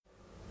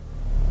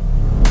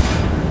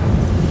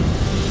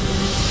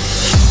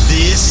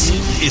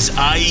is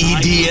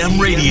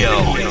IEDM Radio.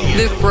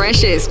 The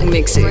freshest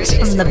mixes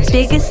from the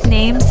biggest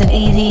names in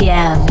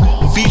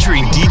EDM.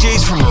 Featuring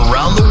DJs from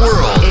around the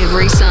world.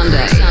 Every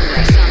Sunday.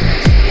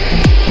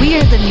 We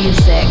are the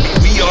music.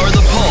 We are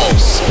the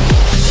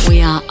pulse.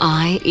 We are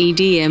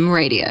IEDM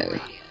Radio.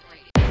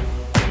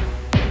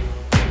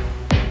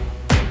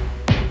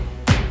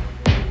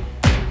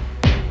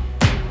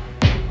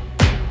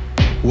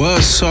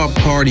 What's up,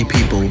 party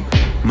people?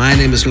 My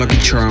name is Lucky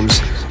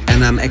Charms,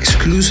 and I'm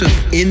exclusive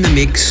in the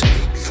mix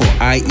for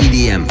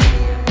IEDM.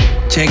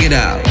 Check it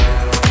out.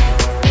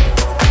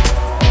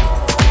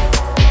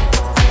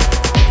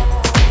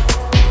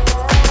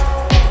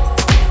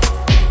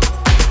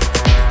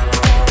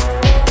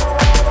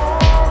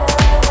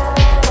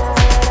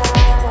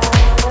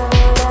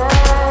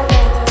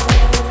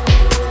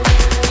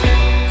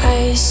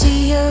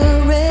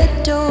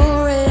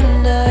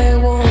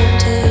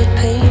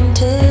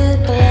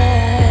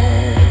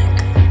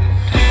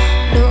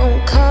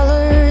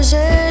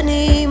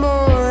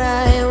 Anymore,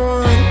 I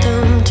want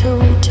them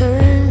to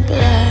turn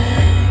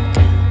black.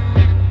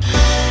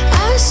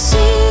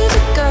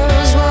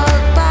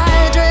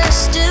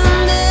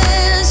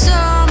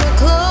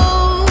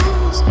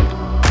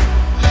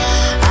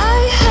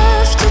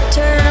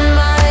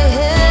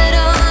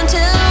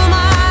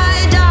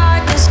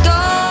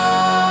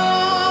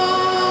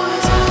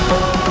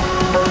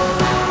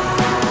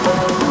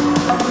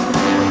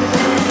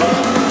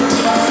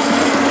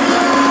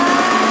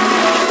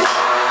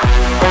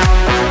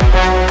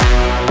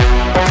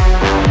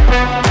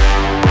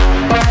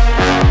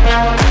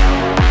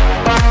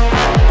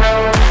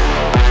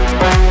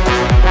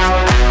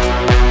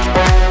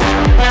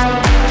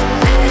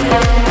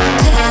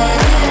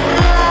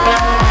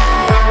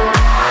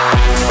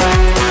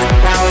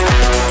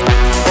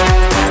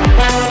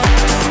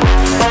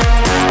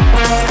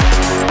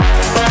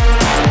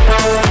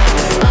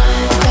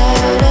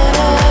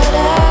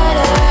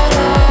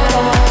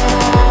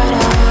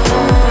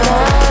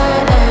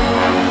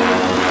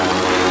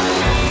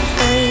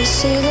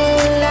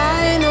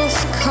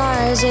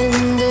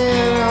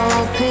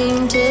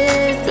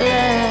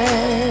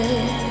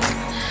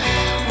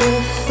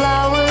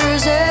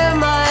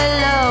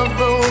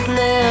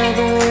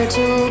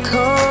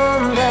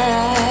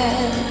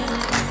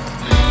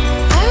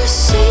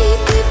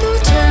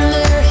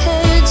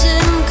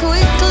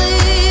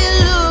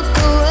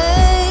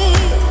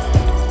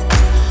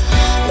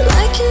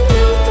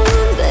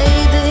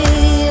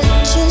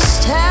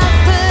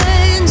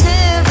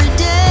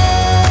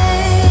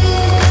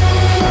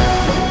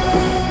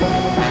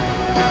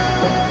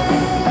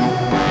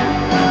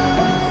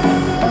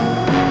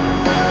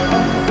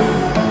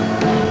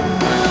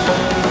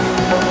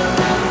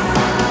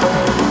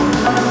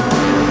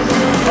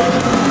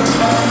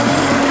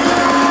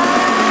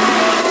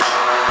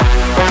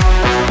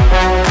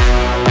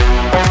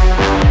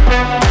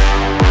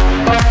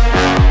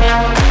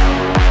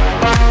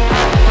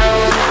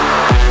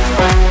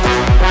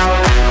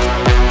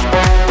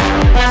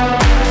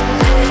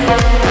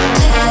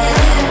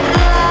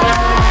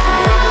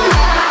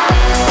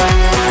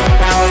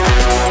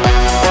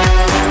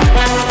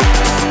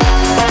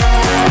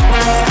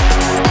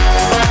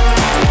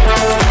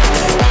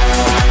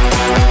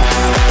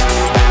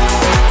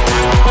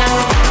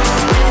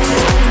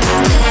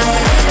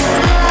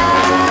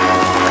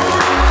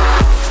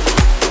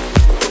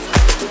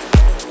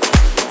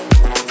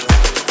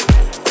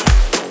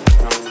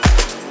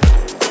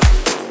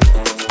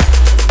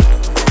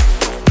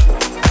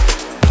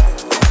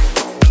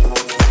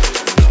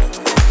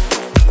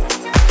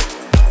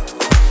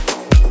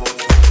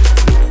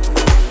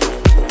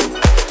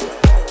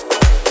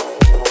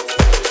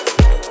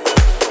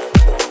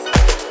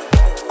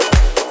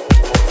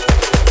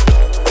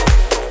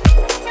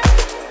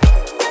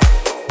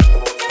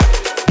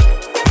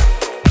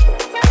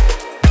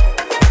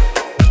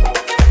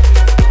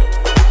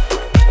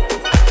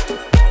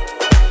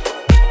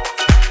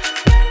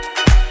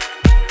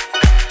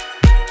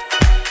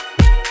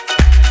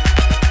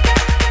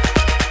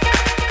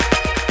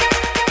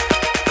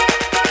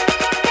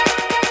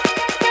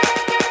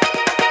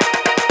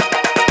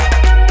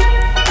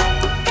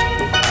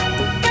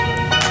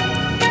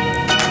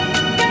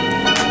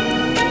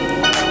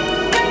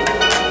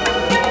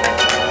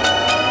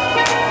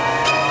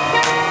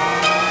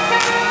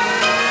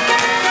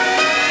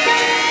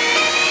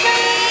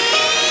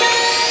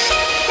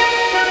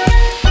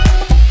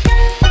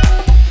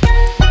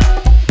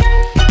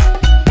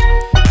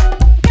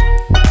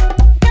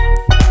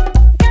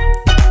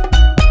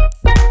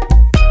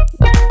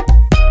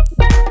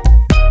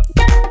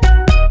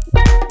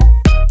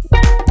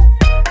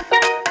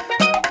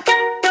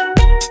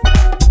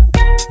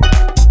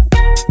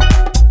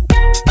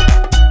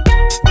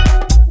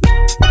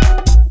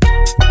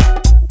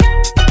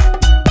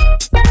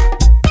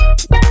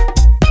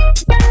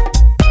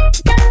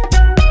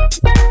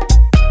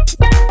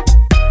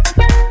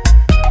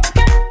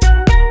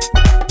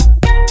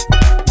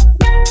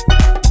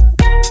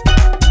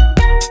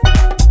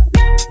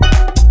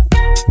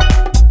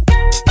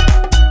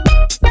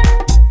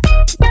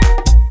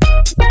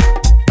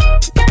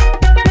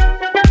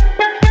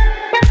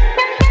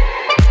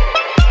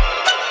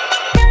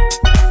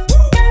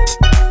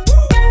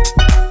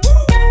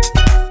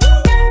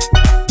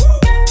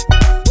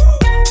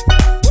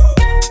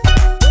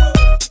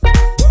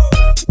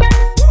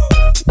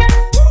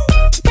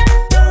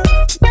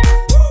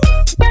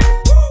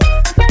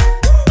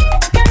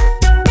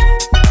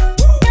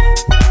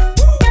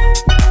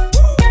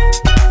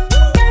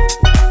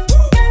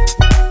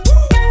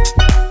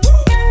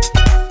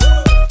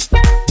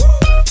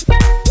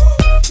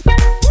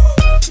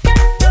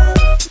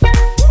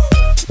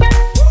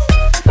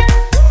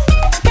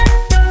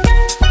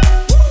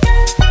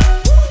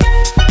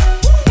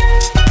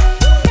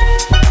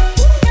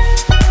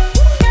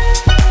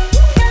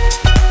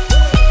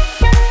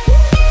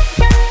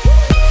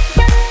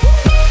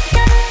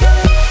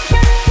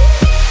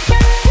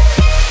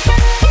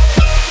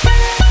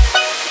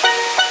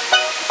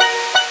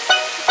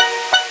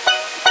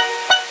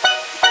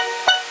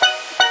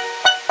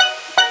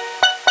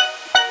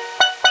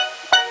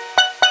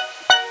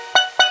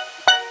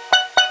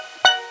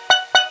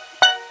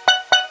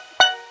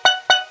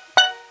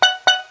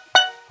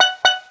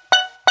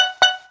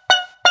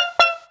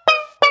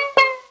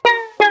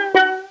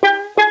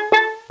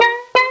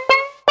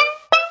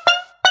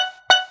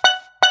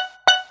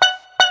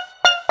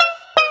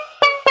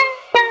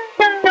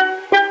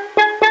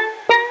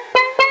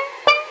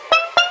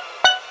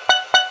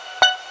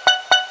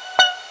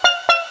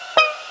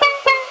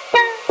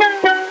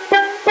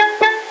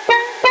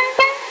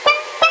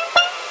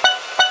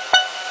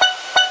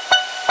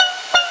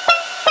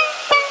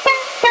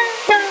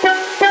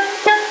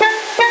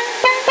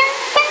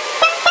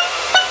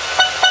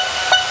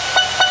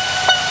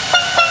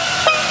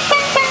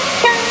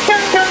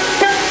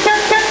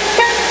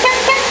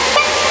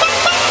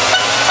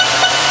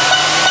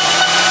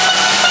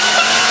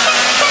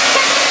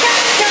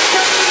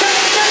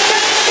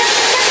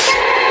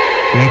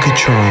 Lucky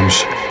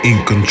Charms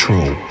in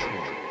control.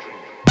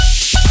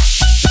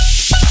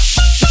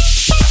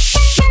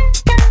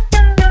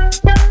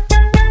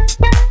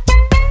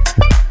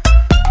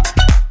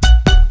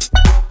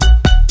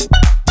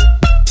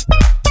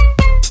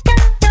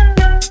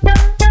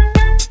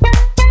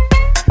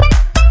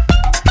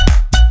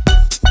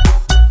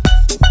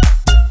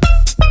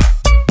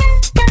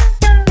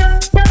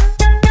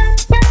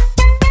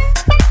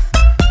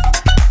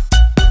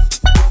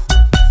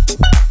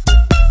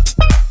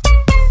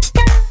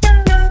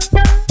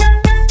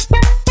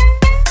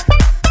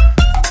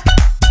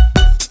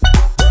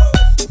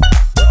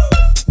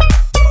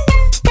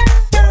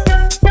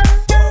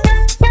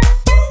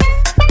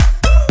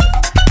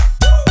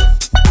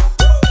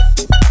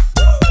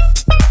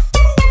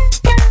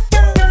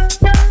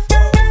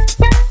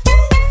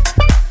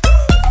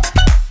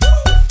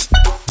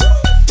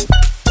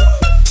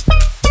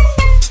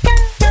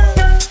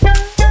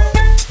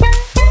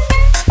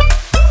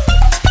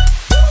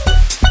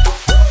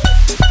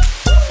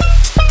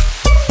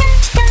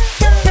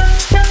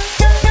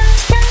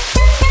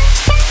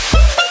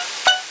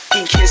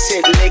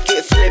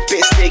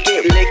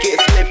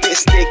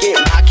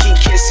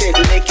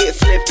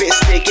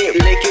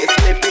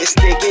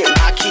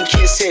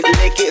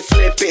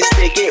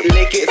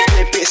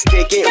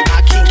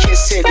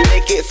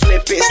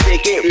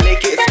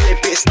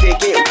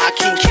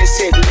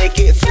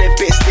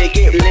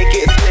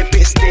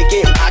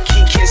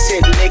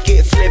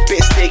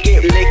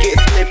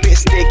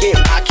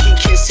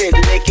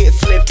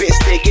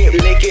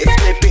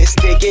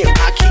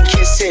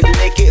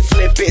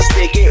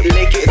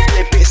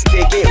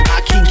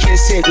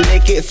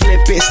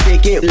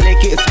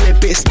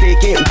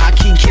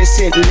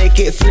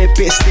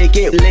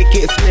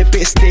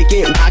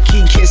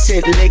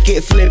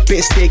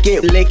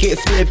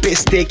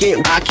 Stick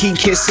it, I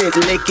keep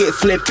kissing,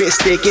 lick it, flip it,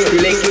 stick it,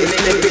 lick it,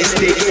 flip it,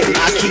 stick it.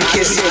 I keep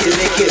kissing,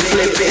 lick it,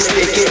 flip it,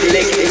 stick it,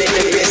 lick it,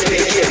 flip it,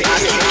 stick it. I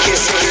keep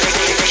kissing,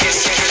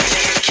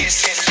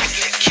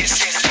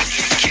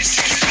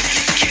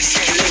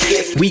 lick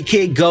it. We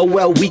can't go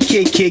well, we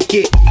can't kick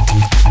it.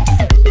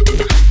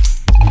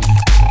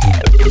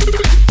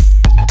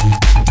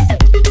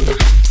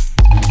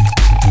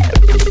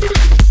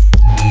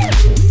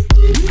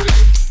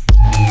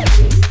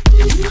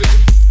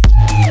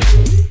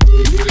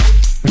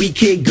 We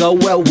can't go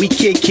well, we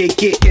can't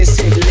kick it. Kiss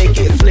it, lick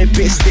it, flip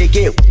it, stick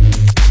it.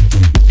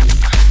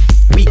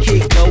 We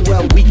can't go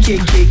well, we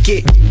can't kick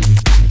it.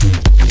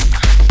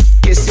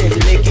 Kiss it,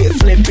 lick it,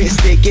 flip it,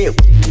 stick it.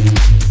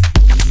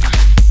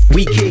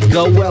 We can't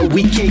go well,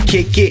 we can't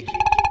kick it.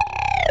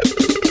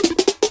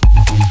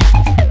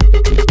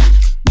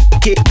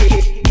 Kick it, kick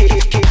it, kick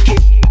it, kick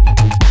it.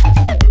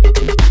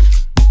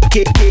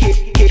 Kick it, kick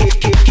it, kick it,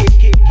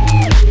 kick it.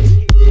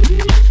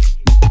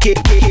 Kick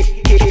it,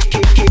 kick it,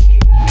 kick it.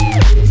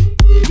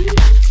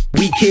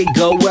 We can't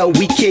go well,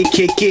 we can't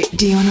kick it.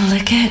 Do you wanna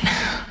lick it?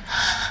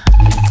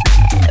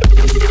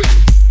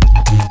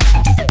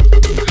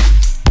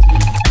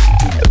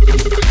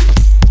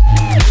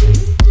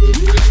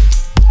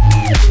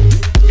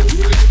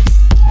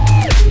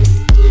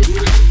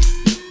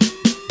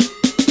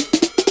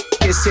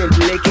 Kiss it,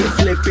 lick it,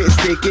 flip it,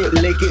 stick it,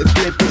 lick it,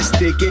 flip it,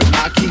 stick it.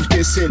 I keep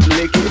kissing,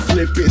 lick it,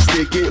 flip it,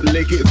 stick it,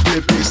 lick it,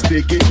 flip it,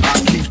 stick it. I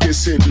keep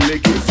kissing,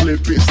 lick it,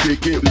 flip it,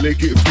 stick it,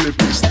 lick it,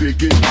 flip it,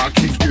 stick it. I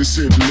keep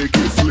kissing, lick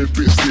it, flip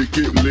it, stick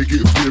it, lick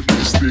it, flip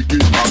it, stick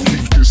it. I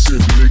keep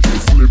kissing, lick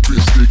it, flip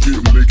it, stick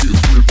it, lick it,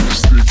 flip it, stick it. I keep kissing, lick it, flip it, stick it, lick it, flip it,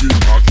 stick it. I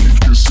keep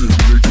kissing,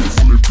 lick it,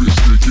 flip it,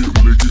 stick it,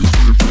 lick it,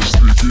 flip it,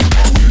 stick it.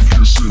 I keep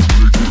kissing,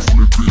 lick it, flip it,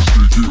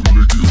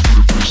 stick it.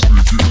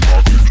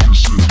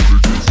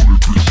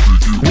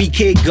 We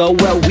can't go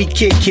well, we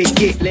can't kick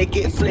it. Lick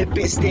it, flip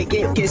it, stick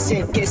it. Kiss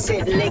it,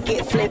 lick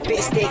it, flip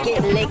it, stick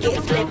it, lick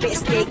it, flip it,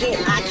 stick it.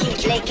 I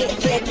keep lick it,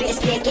 flip it,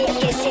 stick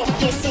it. Kiss it,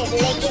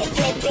 lick it,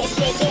 flip it,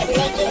 stick it,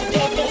 lick it,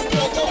 flip it,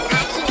 stick it. I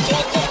keep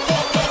lick it,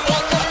 flip it,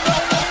 stick it.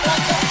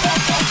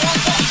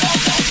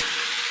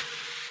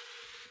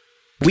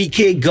 We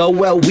can't go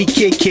well, we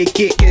can't kick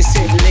it. Kiss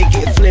it, lick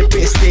it, flip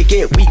it, stick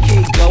it. We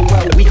can't go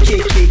well, we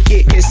can't kick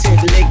it. Kiss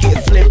it, lick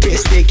it, flip it,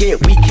 stick it.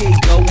 We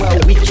can't go well,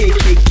 we can't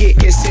kick it.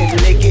 Kiss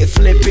it, lick it,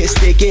 flip it,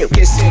 stick it.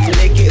 Kiss it,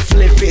 lick it,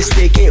 flip it,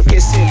 stick it.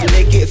 Kiss it,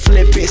 lick it,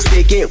 flip it,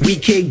 stick it. We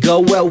can't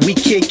go well, we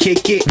can't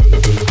kick it.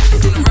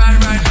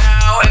 Ride right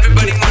now,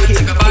 everybody wanna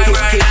take a bite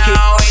right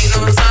now. Ain't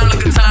no time,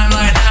 look at time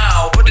right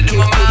now. Put it in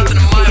my mouth and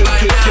I'm right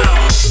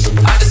now.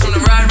 I just wanna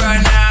ride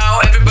right now,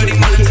 everybody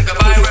wanna take a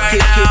bite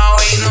right now.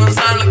 Ain't no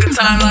time, look at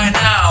time right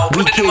now.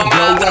 Put it in my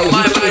mouth and I'm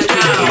right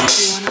now.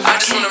 I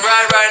just wanna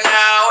ride right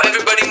now,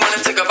 everybody wanna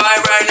take a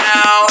bite right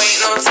now. Ain't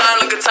no time,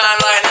 look at time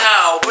right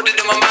now. Put it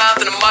in my mouth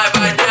and I'm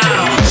right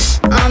now.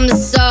 I'm the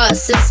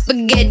sauce and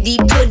spaghetti,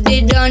 put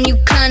it on you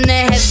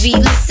kinda heavy.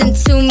 Listen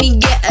to me,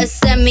 get a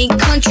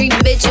semi-country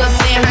bitch up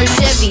in her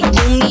Chevy.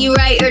 Do me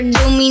right or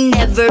do me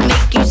never,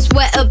 make you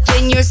sweat up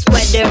in your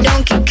sweater.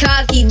 Don't get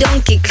cocky,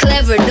 don't get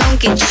clever, don't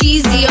get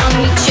cheesy on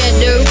me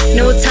cheddar.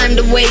 No time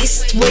to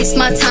waste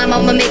my time,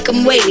 I'ma make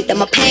them wait.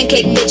 I'm a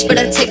pancake bitch, but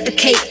I take the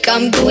cake.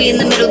 I'm gooey in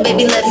the middle,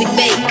 baby, let me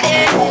bake.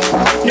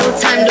 no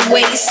time to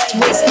waste.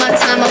 Waste my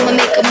time, I'ma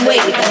make them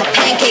wait. I'm a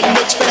pancake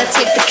bitch, but I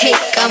take the cake.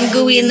 I'm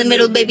gooey in the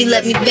middle, baby,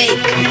 let me bake.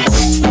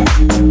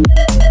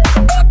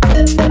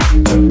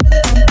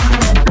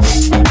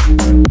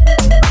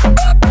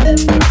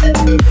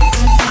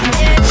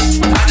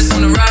 I just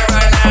wanna ride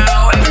right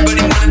now.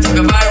 Everybody wanna take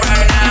a bite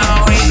right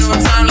now. Ain't no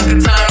time like a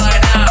time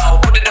like now.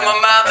 Put it in my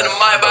mouth and I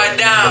might bite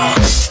down.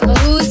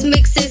 Who's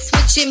mixing,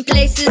 switching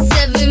places?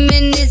 7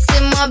 minutes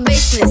in my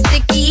basement.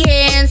 Sticky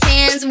hands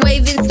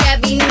waving,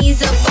 scabby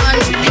knees up on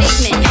the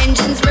pavement.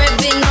 Engines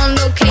revving on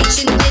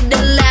location. Did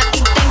the lappy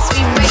thinks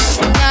we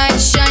racing.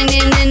 Eyes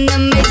shining in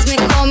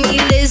amazement. Call me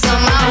Liz,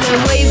 I'm out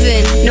here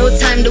waving. No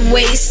time to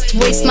waste.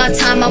 Waste my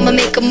time, I'ma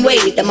make them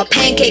wait. I'm a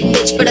pancake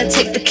bitch, but I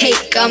take the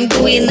cake. I'm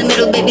gooey in the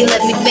middle, baby,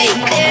 let me bake.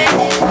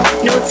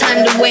 No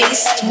time to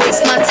waste.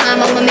 Waste my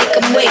time, I'ma make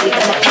them wait. I'm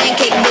a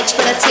pancake bitch,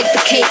 but I take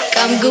the cake.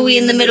 I'm gooey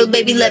in the middle,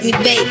 baby, let me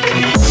bake.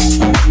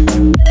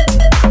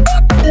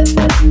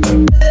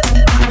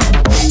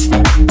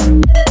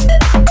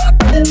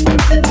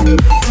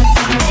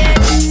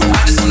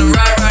 I just wanna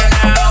ride right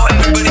now.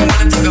 Everybody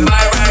wanna take a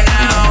bite right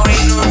now.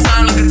 Ain't no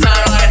time like a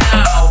time like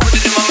now. Put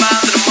it in my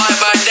mouth and I might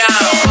bite down.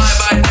 Might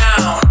bite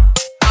down.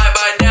 Might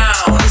bite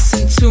down.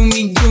 Listen to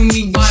me, do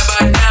me. Might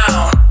bite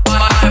down.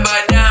 Might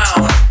bite down.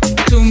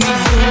 Do me,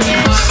 do me.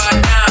 Might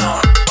bite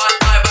down.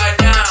 Might bite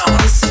down.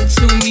 Listen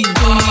to me,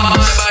 do me.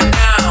 Might bite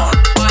down.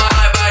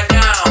 Might bite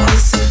down.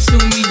 Listen to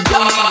me, do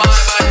me.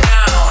 Might bite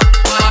down.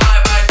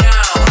 Might bite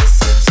down.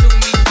 Listen to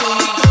me, do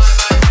me. Might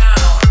bite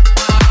down.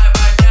 Might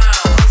bite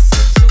down.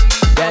 Listen to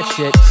me. That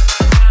shit.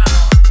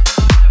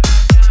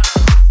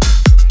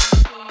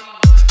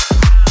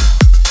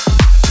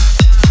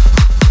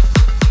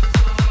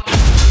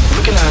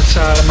 Looking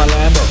outside of my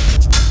Lambo,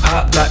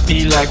 hot like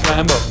me like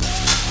Rambo.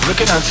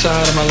 Looking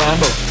outside of my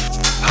Lambo,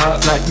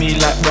 hot like me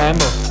like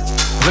Rambo.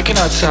 Looking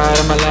outside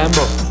of my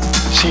Lambo,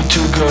 see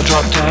two girls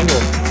drop tango.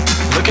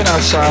 Looking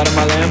outside of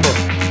my Lambo,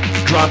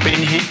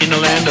 dropping heat in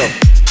Orlando.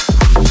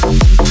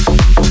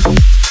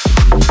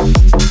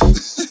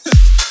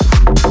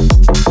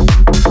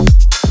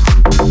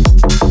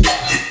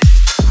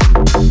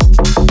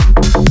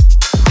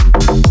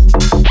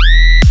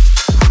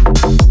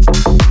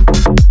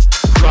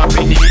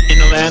 Dropping heat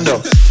in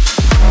Orlando.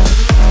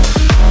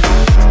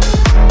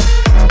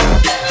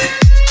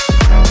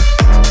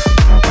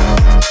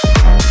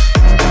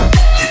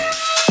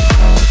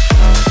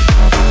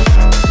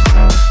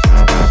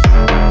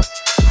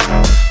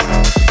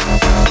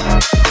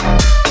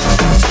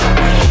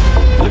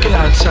 Looking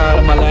outside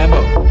of my Lambo,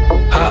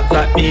 hot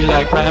like me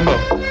like Rambo.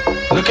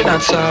 Looking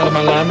outside of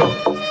my Lambo,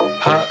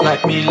 hot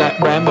like me like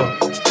Rambo.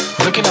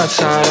 Looking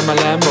outside of my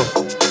Lambo,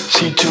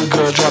 see two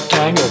girls drop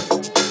tango.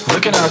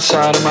 Looking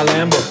outside of my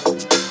Lambo,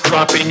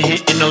 dropping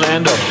heat in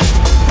Orlando.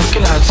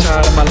 Looking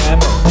outside of my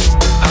Lambo,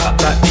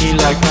 hot like me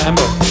like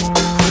Rambo.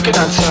 Looking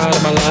outside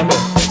of my Lambo,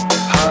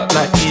 hot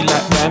like me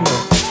like Rambo.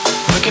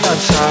 Looking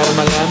outside of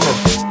my Lambo,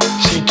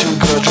 see two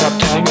girls drop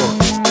tango.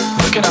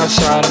 Looking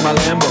outside of my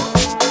Lambo,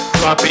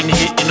 dropping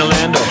heat in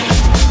Orlando.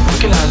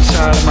 Looking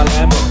outside of my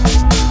Lambo,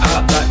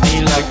 hot like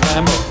me like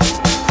Rambo.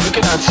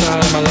 Looking outside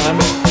of my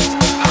Lambo,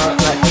 hot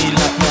like me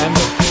like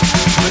Rambo.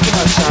 Looking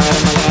outside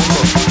of my Lambo,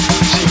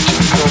 see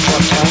two girls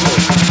drop tango.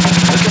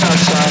 Looking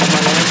outside of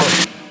my Lambo,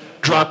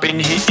 dropping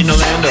heat in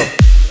Orlando.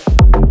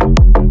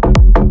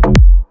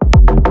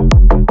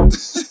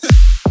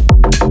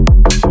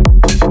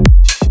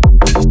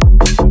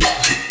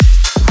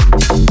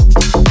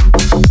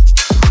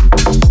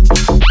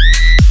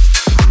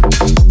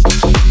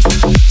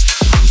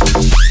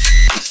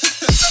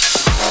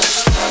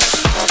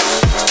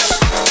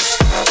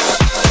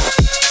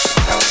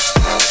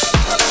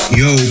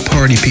 Yo,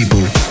 party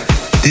people,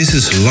 this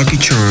is Lucky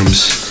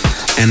Charms,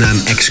 and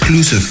I'm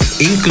exclusive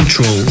in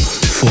control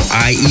for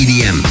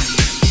IEDM.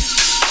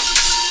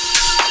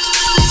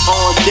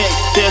 On deck,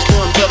 there's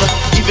none better.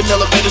 Even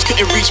elevators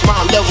couldn't reach my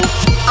level.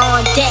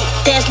 On deck,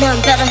 there's none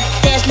better.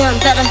 There's none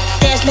better.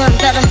 There's none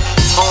better.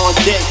 On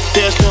deck,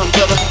 there's none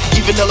better.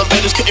 Even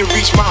elevators couldn't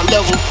reach my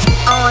level.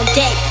 On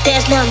deck,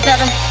 there's none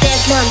better.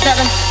 There's none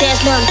better. There's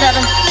none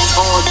better.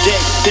 On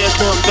deck, there's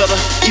none better.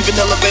 Even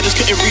elevators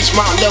couldn't reach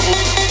my level.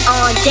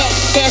 On deck,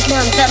 there's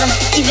none better.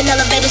 Even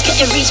elevators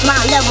couldn't reach my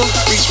level.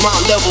 Reach my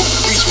level.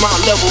 Reach my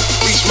level.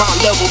 Reach my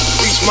level.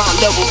 Reach my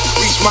level.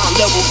 Reach my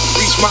level.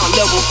 Reach my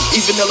level.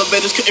 Even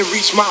elevators couldn't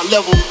reach my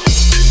level.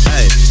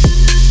 Hey.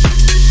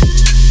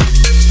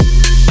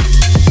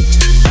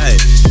 Hey.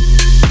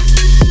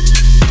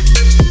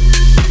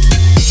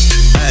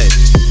 Hey.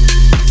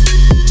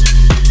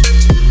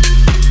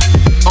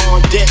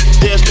 On deck,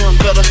 there's none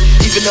better.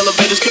 Even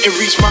elevators couldn't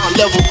reach my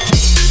level.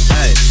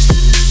 Hey.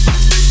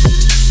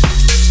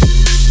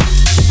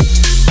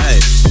 Hey.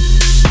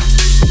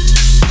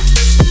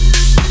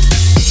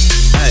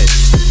 Hey.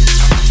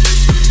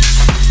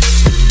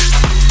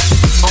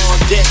 On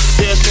deck,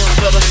 there's none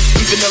better.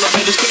 Even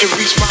elevators couldn't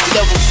reach my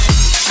level.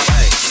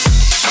 Hey.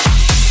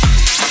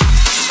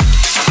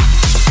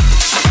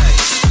 Hey.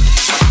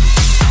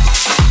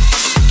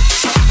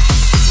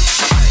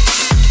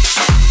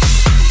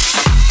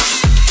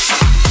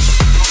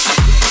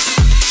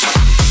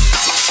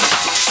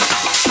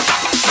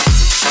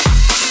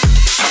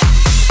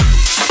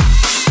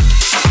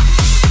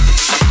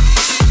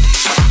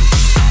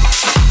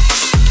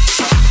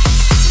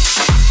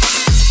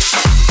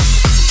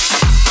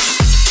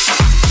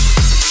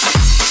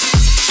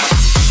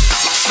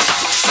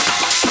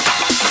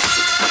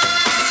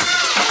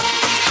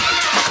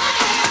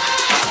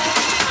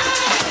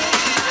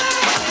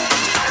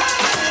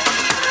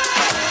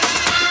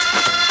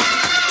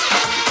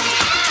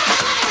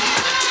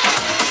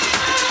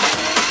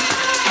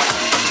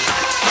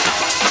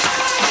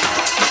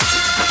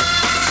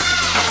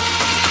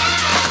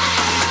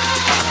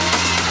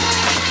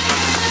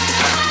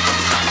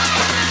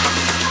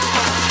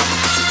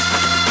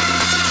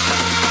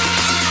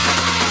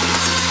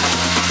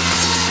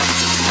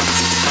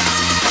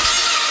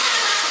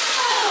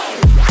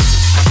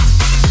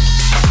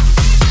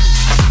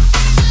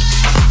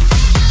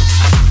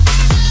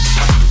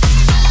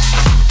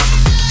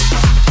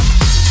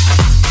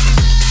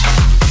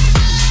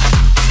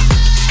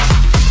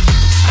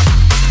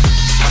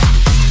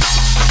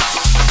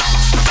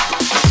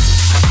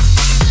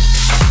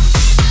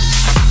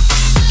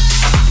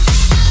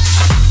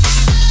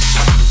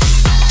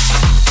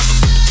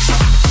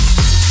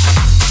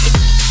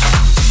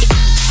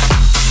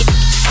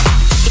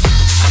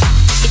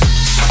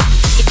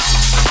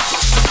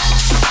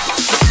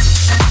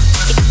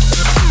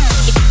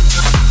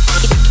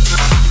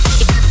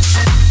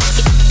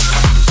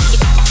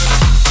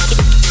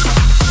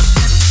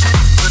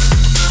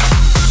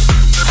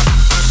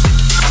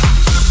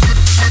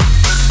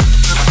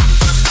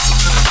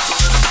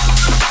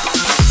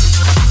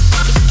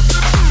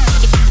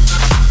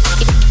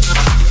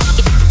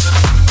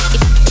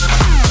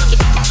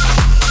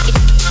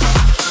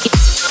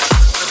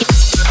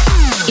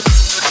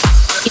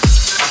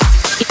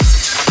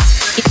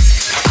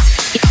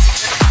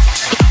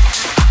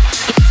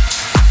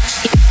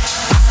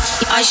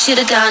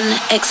 should've done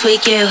X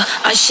with you.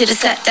 I should've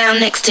sat down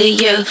next to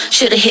you.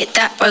 Should've hit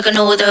that, broken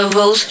all the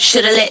rules.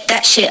 Should've let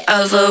that shit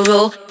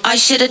overrule. I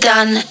should've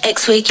done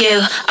X with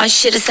you. I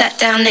should've sat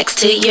down next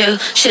to you.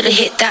 Should've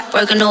hit that,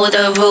 broken all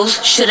the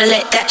rules. Should've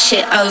let that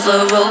shit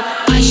overrule.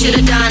 I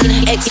should've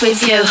done X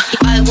with you.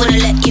 I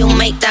would've let you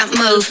make that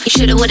move.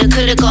 Should've, would've,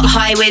 could've got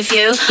high with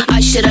you. I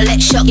should've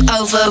let shock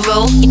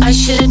overrule. I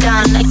should've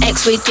done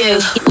X with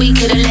you. We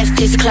could've left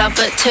this club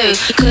at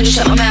 2. Could've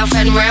shut my mouth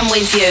and ran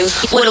with you.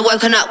 Would've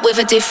woken up with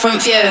a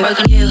different view.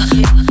 Broken you.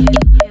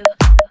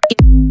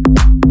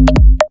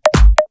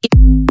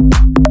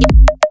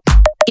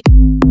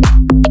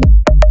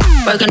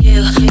 Broken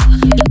you.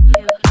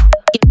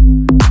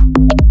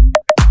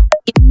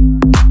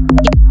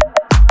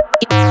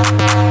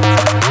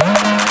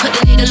 Put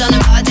the needle on the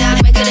bar down,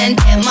 make it and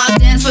get my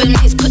dance with me.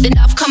 Put the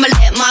knife, come and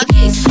let my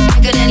kiss.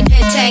 Make it and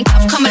pet tank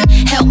off, come and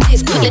help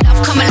this. Put the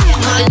knife, come and let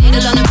my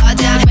needle on the bar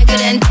down, make it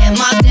and get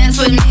my dance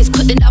with me.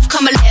 Put the knife,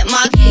 come and let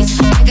my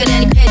kiss. Make it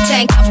and pet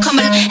tank off, come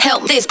and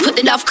help this. Put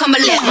the knife, come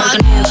and let my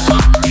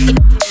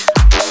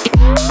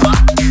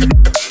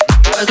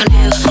Broken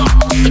you.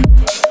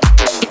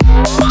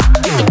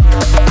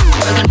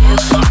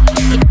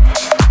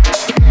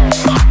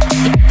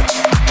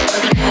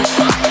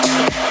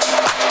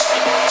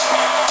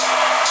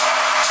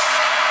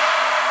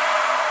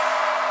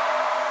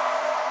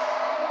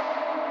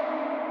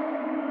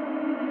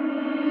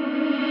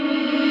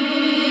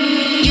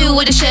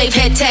 With a shaved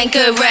head,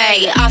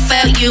 Tanqueray, I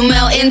felt you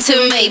melt into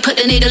me. Put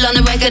the needle on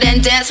the record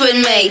and dance with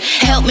me.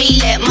 Help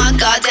me let my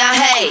guard down,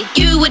 hey.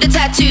 You with a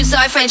tattoo,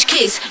 side French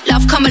kiss.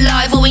 Love come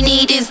alive, all we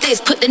need is this.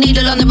 Put the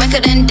needle on the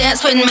record and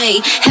dance with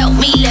me. Help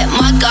me let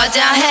my guard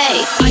down,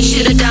 hey. I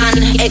should've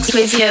done X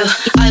with you.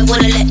 I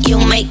would've let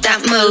you make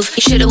that move.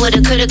 Should've,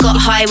 would've, could've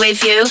got high with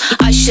you.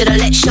 I should've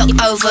let shock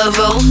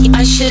overrule.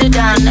 I should've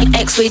done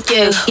X with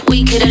you.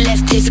 We could've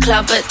left this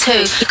club at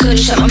 2. Could've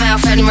shut my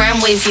mouth and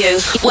ran with you.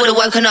 Would've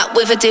woken up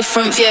with a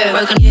different view.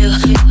 Broken you.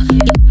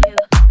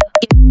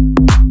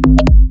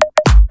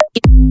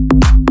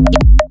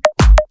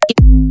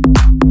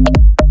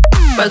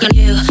 Broken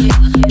you.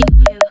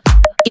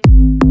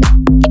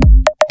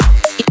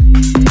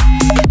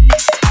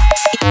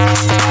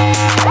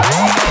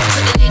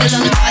 Put the needle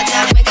on the bar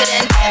down, make it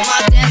and get my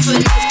dance with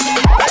this.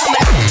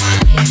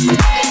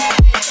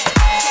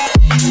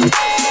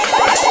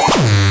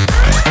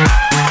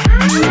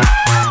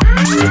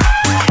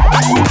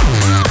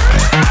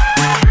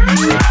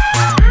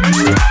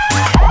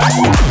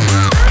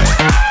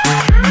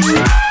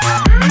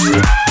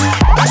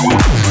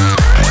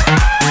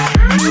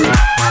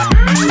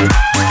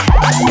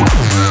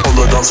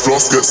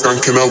 Floss get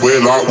skanking away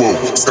like whoa.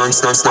 Skank,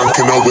 skank,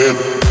 skanking away.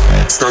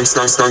 Skank,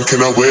 skank,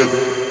 skanking away.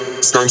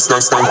 Skank,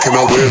 skank, skanking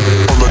away.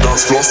 On the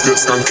dance floor, get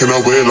skanking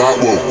away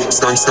like whoa.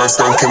 Skank, skank,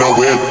 skanking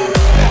away.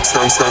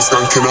 Skank, skank,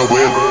 skanking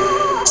away.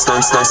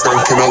 Skank, skank,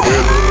 skanking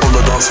away. On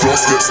the dance floor,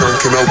 get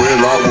skanking away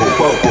like whoa.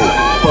 Whoa,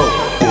 whoa,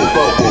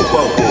 whoa, whoa,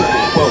 whoa,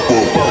 whoa,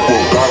 whoa, whoa,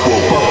 whoa, like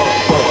whoa.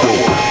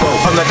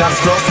 On the dance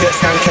floor, get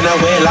skanking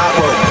away like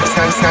whoa.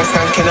 Skank, skank,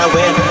 skanking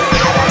away.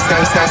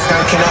 Skank, skank,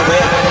 skanking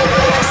away.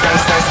 Skank,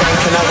 skank,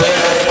 skanking away.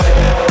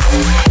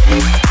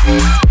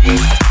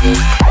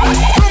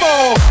 Come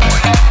on.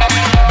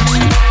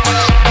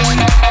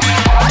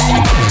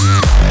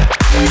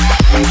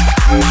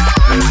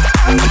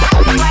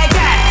 Like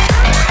that.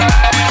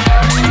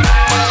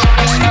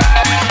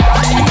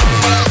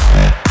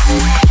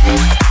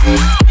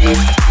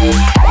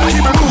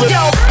 Keep it moving.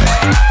 Yo.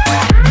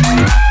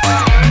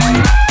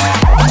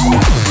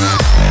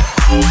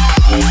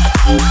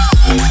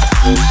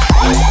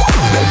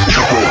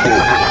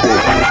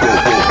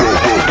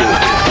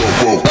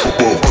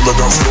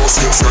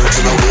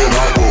 Skanking away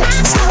like whoa.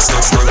 Skank,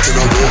 skank, skanking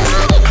away.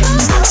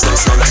 Skank, skank,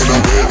 skanking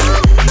away.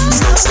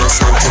 Skank, skank,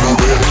 skanking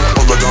away.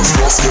 On the dance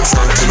floor, get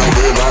skanking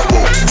away like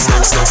whoa.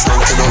 Skank, skank,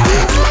 skanking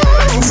away.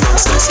 Skank,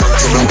 skank,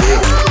 skanking away.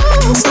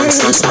 Skank,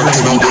 skank,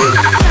 skanking away.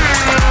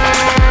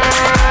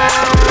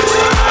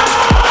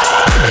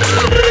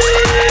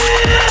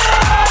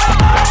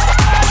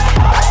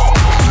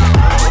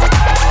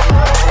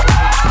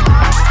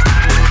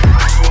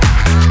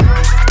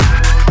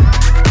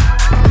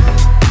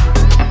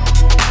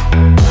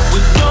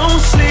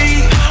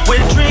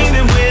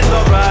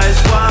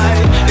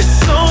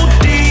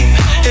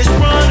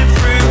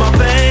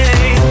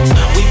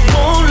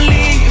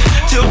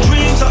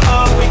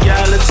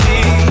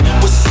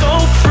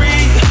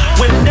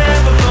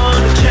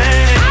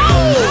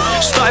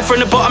 From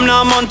the bottom,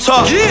 now I'm on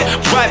top. Yeah.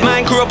 Right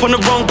man, grew up on the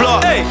wrong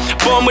block. Hey.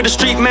 Born with a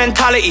street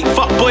mentality.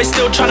 Fuck boy,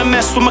 still trying to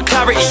mess with my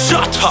clarity.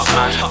 Shut up,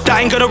 man. That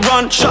ain't gonna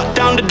run. Shut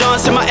down the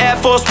dance in my Air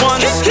Force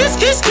Ones.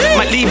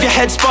 Might leave your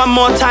head spun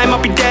more time.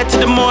 I'll be dead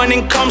till the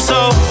morning comes. So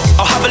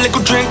I'll have a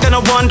little drink, then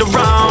I'll wander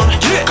round.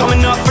 Yeah.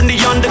 Coming up from the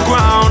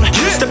underground.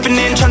 Yeah. Stepping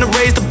in, trying to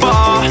raise the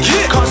bar.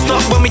 Yeah. Can't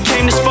stop when we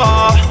came this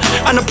far.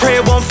 And I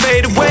pray it won't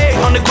fade away.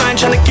 On the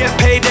grind, trying to get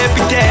paid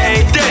every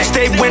day.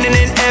 Stay winning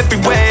in every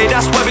way.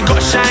 That's why we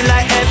gotta shine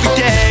like every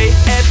day,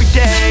 every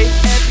day,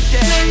 every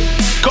day.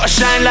 Gotta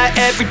shine like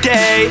every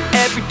day,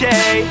 every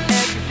day,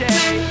 every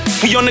day.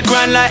 on the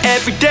grind like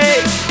every day.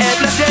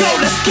 Let's go,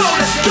 let's go,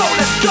 let's go,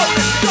 let's go,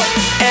 let's go.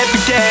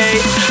 Every day,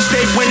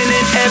 stay winning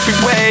in every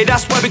way.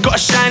 That's why we gotta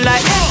shine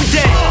like every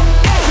day,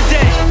 every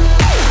day.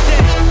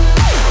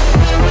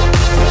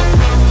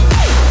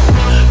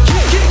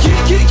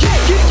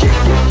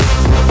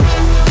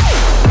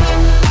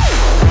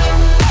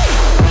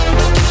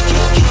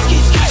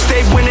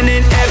 Stay winning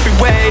in every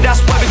way.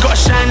 That's why we gotta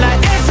shine like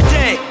every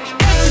day,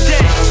 every day,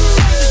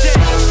 every day,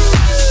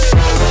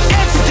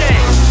 every day,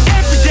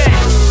 every day,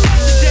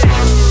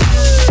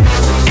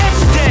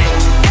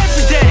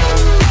 every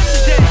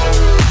day,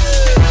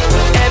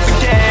 every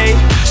day.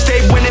 Stay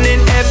winning in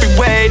every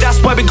way. That's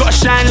why we gotta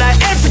shine like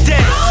every day,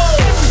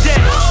 every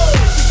day.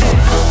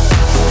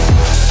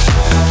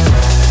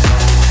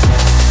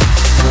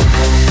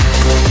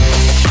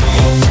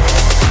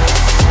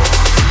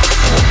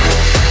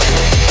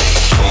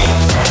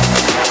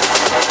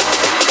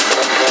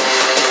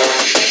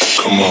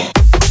 Come on.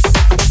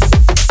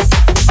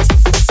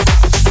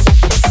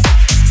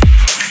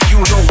 You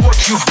know what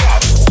you've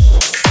got.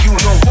 You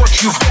know what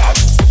you've got.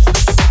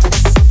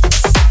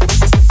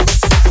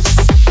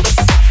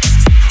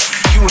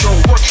 You know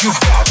what you've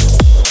got.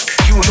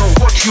 You know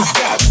what you've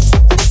got.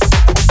 You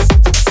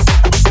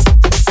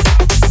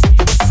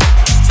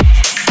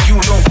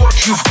know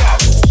what you've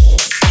got.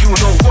 You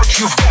know what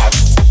you've got.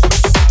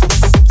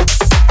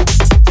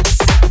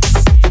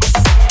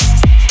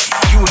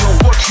 You know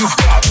what you've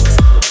got.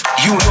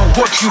 You know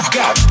what you've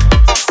got.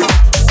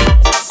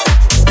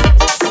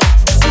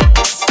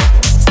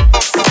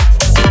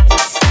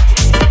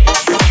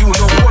 You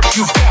know what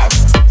you've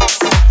got.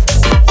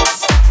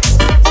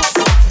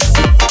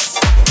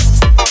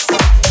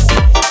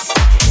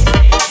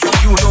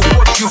 You know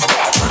what you've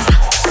got.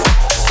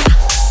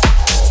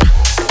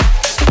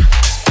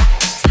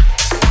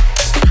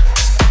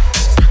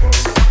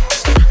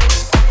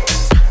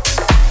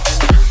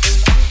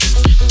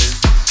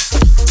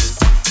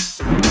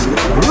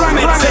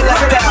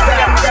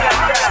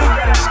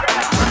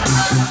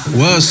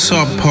 What's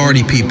up,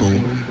 party people?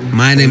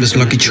 My name is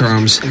Lucky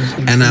Charms,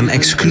 and I'm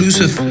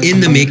exclusive in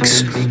the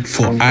mix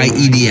for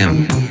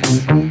IEDM.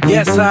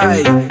 Yes,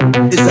 I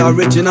is the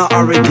original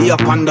already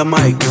up on the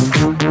mic.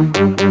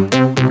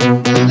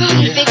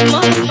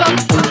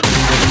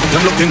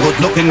 Them looking good,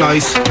 looking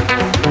nice.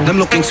 Them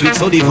looking sweet,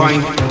 so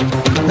divine.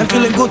 Them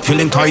feeling good,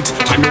 feeling tight.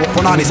 Time you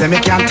up on this and me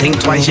can't think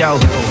twice, yo.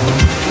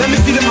 Let me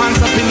see them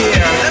hands up in the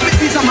air. Let me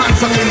see some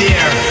hands up in the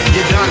air.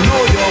 You don't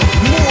know, yo.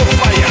 More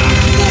fire,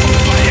 more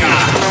fire.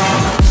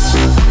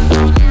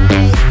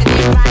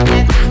 Ride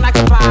that thing like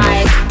a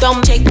bike.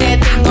 Don't shake that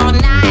thing all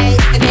night,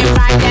 and then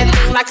ride that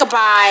thing like a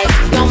bike.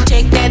 Don't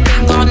shake that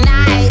thing all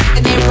night,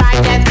 and then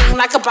ride that thing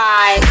like a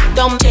bike.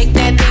 Don't shake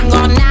that thing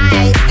all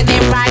night, and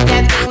then ride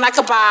that thing like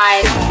a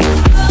bike.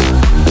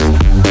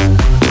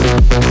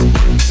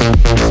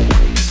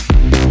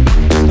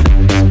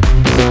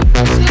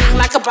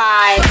 Like a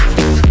bike.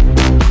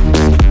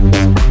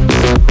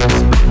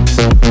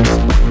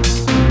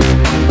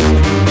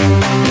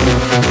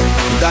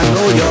 Don't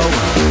know, yo.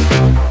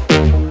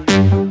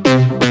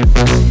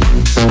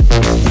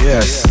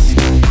 Yes.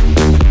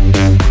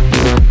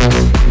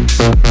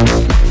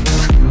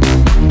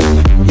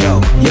 Yo,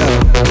 yo.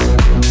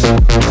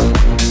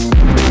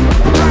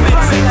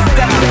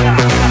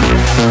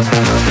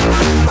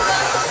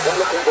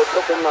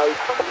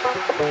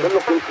 Them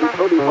looking sweet,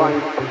 so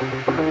divine.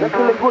 Them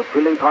feeling good,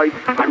 feeling tight.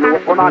 I'm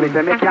up on it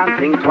and they can't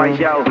think twice,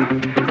 yo.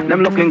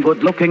 Them looking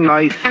good, looking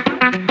nice.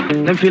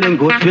 Them feeling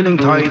good, feeling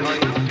tight.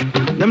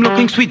 Them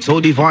looking sweet, so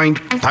divine.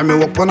 Time me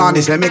up on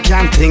this, and me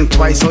can't think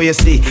twice. So you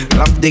see,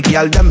 love the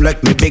girl, them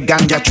like me big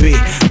ganja tree.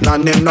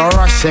 None in no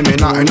rush, say me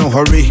not in no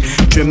hurry.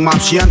 Trim up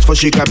she hands for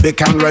she got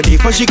big and ready.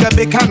 For she got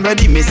big and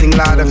ready, me sing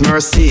Lord of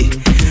Mercy.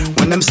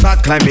 When them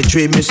start climbing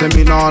tree, me say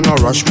me nah no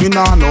rush, me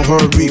nah no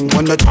hurry.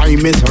 When the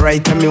time is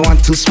right and me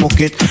want to smoke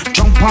it,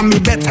 jump on me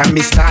bed and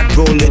me start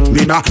roll it.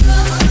 Me nah.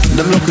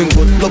 Them looking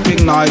good,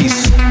 looking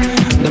nice.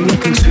 Them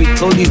looking sweet,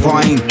 so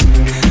divine.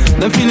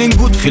 Them feeling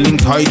good, feeling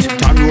tight.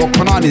 Time you walk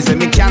on this and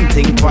me can't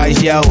think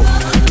twice, yo.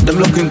 Them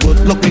looking good,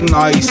 looking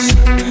nice.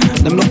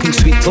 Them looking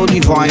sweet, so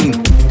divine.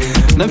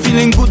 Them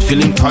feeling good,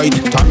 feeling tight.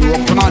 Time you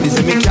walk on this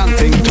and me can't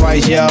think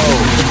twice, yo.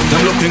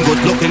 Them looking good,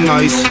 looking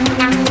nice.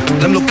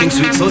 Them looking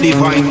sweet, so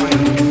divine.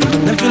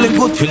 Them feeling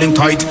good, feeling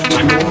tight.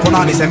 Time you walk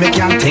on this and me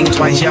can't think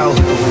twice, yo.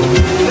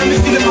 Let me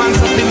see the hands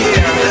up in the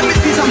air. Let me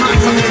see some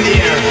hands up in the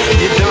air.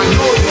 You don't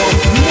know, yo.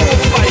 More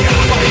fire,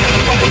 fire,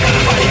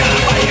 fire,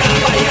 fire,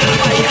 fire, fire,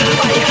 fire,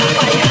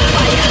 fire,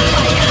 fire.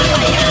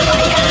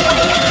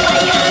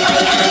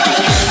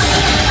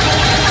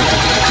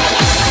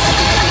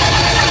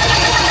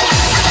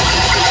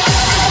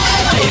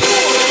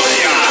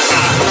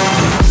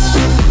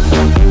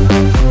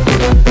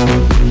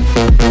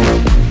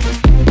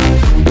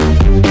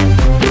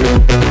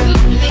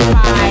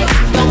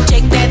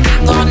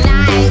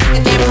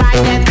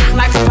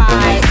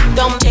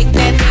 Don't take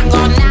that thing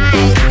all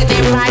night and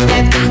then ride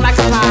that thing like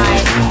a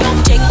bike.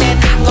 Don't take that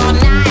thing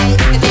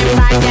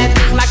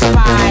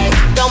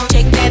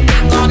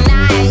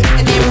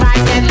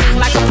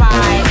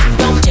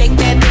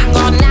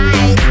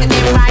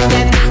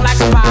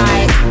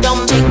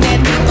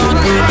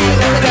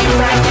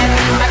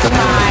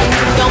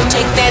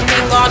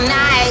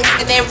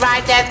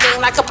ride that thing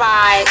like a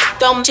bike.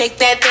 Don't shake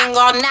that thing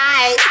all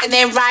night and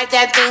then ride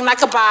that thing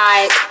like a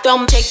bike.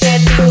 Don't shake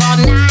that thing all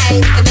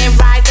night and then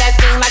ride that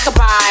thing like a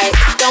bike.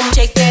 Don't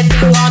shake that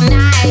thing all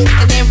night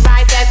and then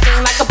ride that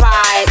thing like a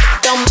bike.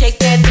 Don't shake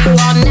that thing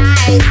all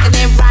night and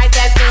then ride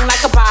that thing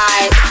like a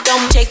bike.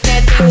 Don't shake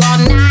that thing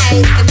all night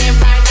and then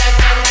ride that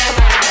thing like a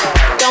bike.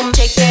 Don't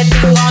shake that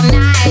thing all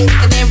night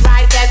and then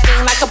ride that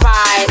thing like a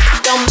bike.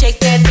 Don't shake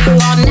that thing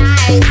all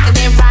night and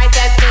then ride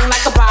that thing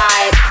like a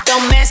bike.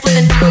 Don't mess with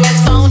a thing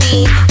that's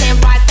phony, then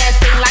ride that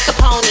thing like a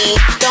pony.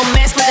 Don't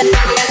mess with a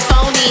thing that's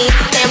phony,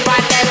 then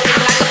ride that thing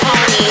like a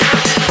pony.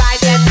 Ride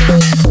that thing,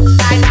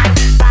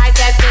 ride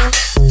that thing,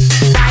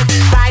 ride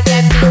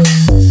that thing, ride that thing,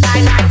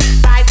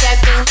 ride that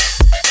thing,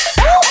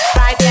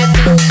 ride that thing, ride that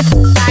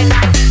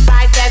thing,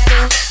 ride that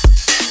thing,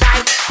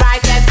 ride that thing, ride that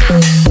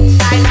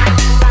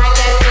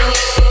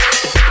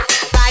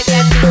thing, ride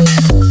that thing, ride that thing,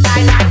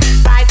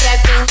 ride that thing, ride that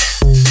thing,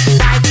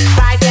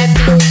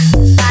 ride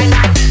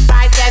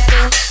that thing, ride that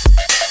thing,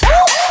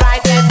 ride that thing, ride that thing, ride that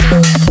thing,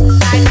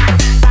 ride that,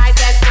 ride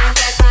that thing,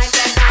 ride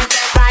that,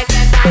 ride that, ride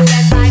that,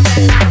 ride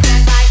that,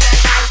 ride that.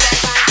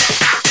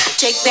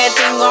 Shake that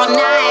thing all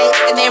night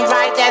and then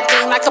ride that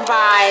thing like a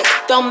bike.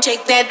 Don't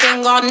shake that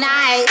thing all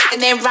night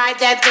and then ride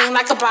that thing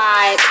like a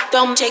bike.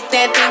 Don't shake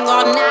that thing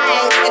all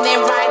night and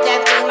then ride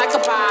that thing like a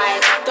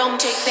bike. Don't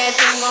shake that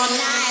thing all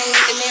night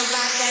and then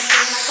ride that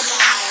thing like a bike.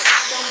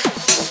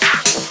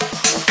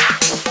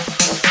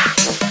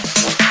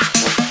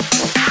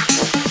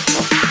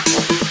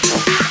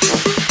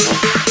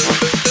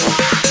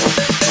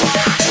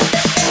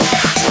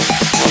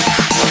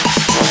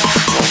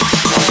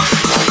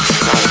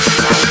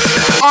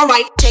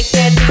 Alright, shake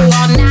that thing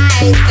all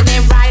night and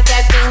then ride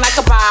that thing like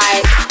a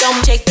bike.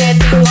 Don't shake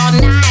that thing all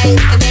night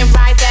and then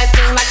ride that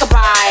thing like a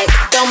bike.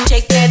 Don't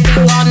shake that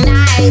thing all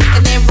night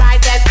and then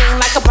ride that thing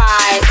like a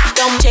bike.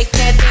 Don't shake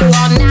that thing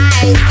all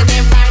night and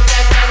then ride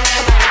that thing like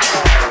a bike.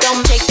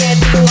 Don't shake that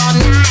thing all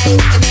night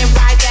and then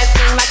ride that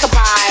thing like a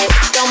bike.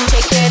 Don't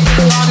shake that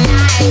thing all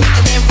night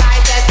and then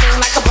ride that thing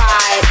like a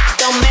bike.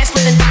 Don't mess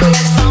with a thing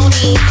that's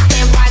phony,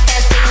 then ride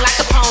that thing like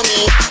a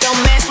pony. Don't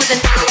mess with a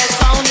thing that's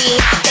phony,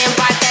 then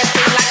ride that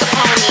thing like a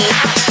pony.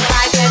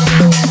 Ride that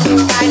thing,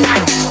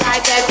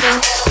 ride that thing.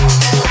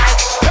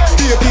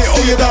 Baby, oh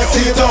you don't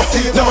see it up.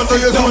 Never know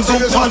you zoom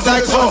fans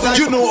like so.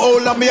 You know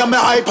all of me and my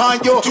hype on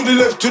you. To the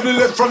left,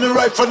 from the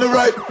right, from the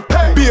right.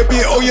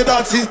 Baby, oh you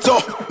don't see it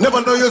up.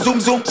 Never know you zoom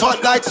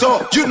fat like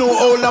so. You know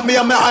all of me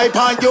and my hype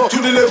on you.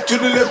 To the left,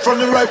 from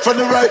the right, from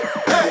the right.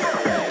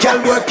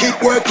 Girl, work it,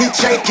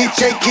 shake it,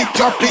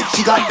 drop it.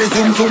 She got the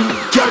zoom.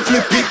 Girl,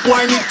 flip it,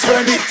 wind it,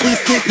 turn it,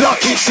 twist it,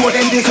 lock it, show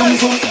them the zoom.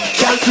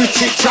 Girl,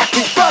 switch it, track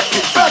it, back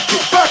it.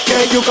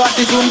 Yeah, you got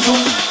the zoom.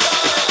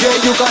 Yeah,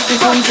 you got the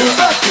zoom.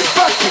 Back it.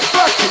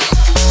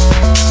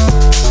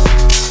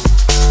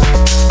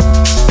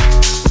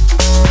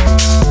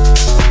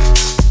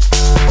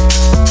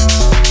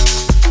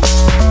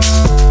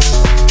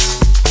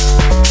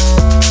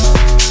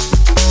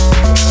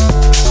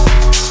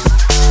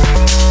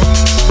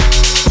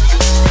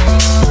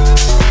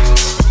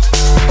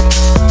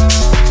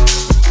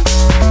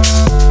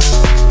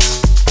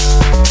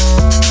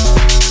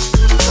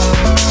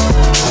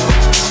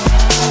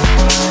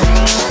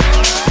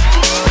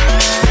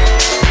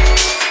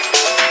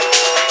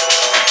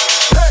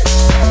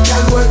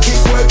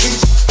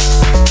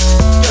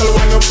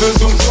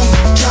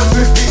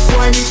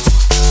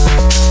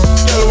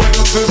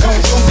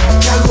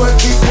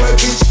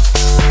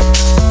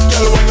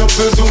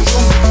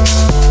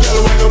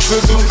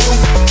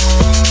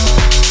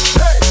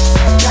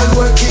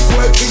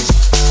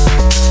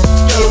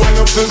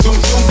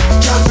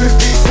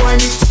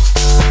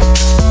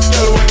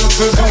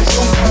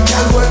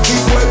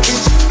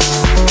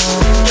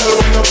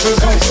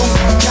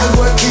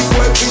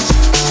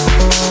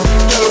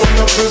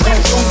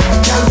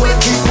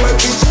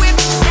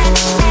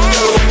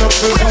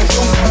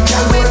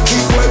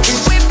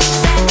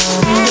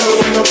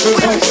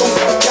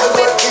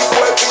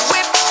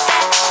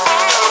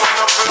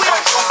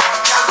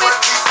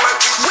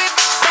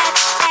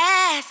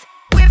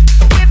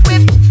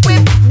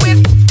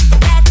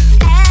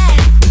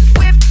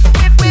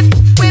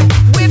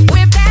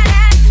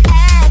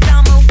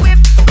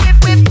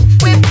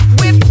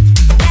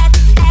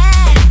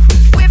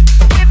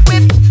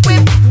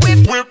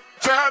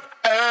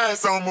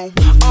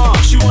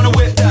 She wanna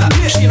whip that.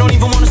 She don't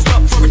even wanna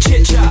stop for a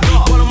chit chat.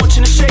 While I'm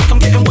watching the shake, I'm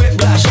getting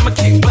whiplash. I'ma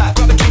kick back,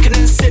 grab a drink and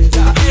then sit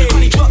that.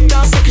 Honey dropped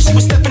down second, she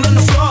was stepping on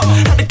the floor.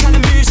 Had the kind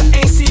of moves I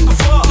ain't seen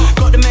before.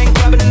 Got the man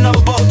grabbing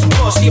another bottle to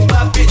pour. She a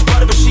bad bitch,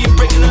 but she ain't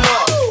breaking the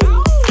law.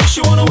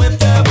 She wanna whip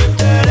that ass.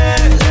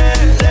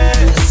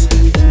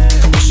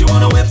 She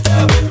wanna whip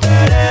that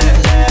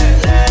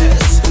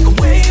ass. Like a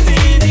wave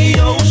in the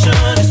ocean,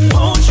 it's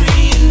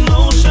poetry in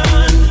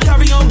motion.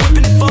 Carry on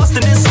whipping it fast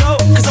and then slow,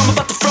 'cause I'm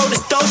about to throw this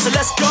dough, so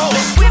let's go.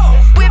 Let's whip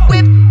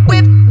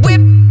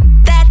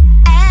that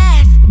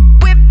ass.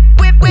 Whip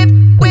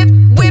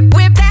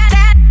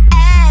that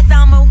ass.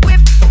 I'ma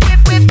whip that ass.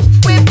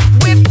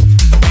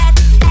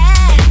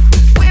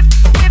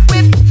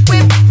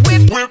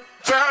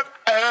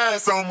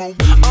 ass on me.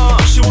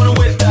 She wanna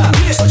whip that.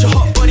 Such a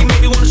hot body,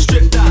 maybe wanna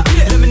strip that.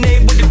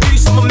 Lemonade with the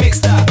juice, I'ma mix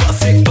that. Got a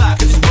thick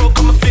back, if it's broke,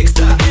 I'ma fix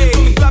that. Got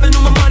me grabbing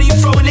all my money and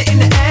throwing it in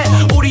the air.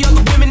 All the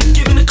other women are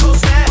giving a cold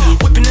stare.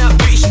 Whipping out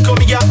booty, she got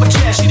me out my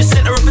chair. She the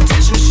center of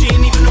attention, she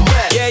ain't even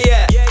aware.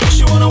 Yeah.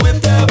 She wanna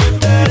whip that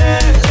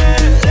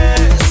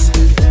ass.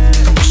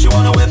 She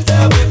wanna whip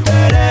that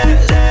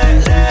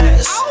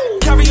ass.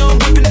 Carry on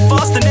whipping it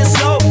fast and then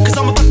slow, 'cause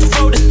I'm about to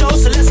throw this dough,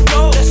 so let's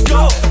go. Let's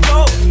go.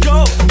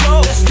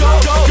 Let's go.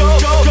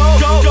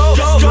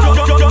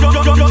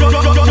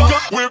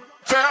 Whip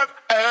that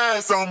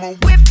ass on me.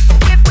 Whip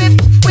that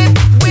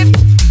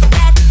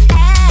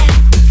ass.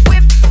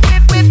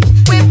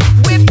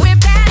 Whip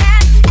that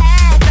ass.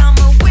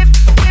 I'ma whip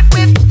that ass.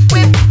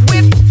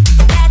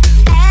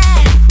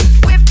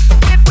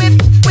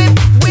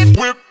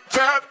 Whip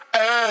that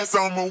ass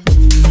on me.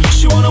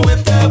 She wanna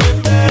whip that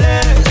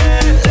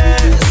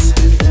ass.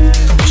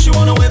 She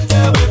wanna whip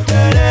that ass.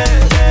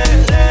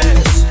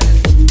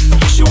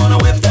 She wanna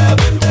whip that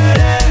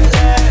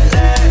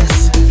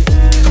ass.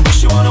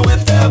 She wanna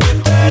whip that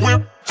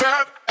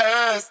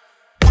ass.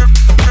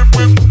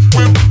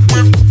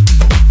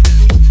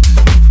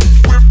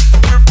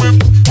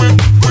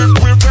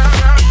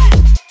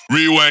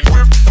 Rewind.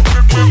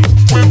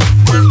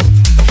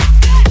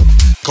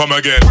 Come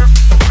again.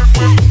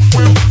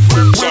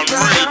 Some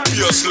real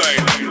pure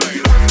slide.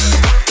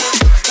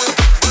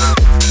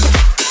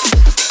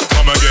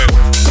 Come again.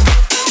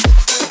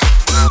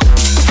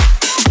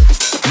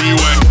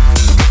 Rewind.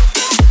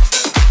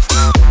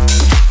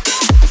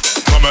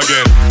 Come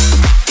again.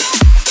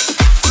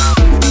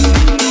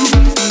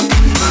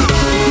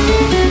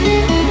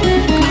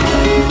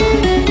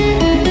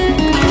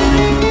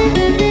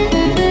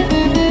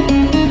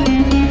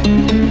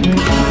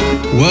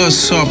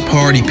 What's up,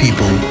 party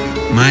people?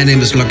 My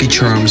name is Lucky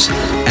Charms,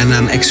 and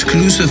I'm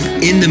exclusive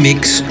in the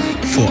mix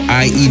for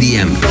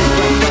IEDM.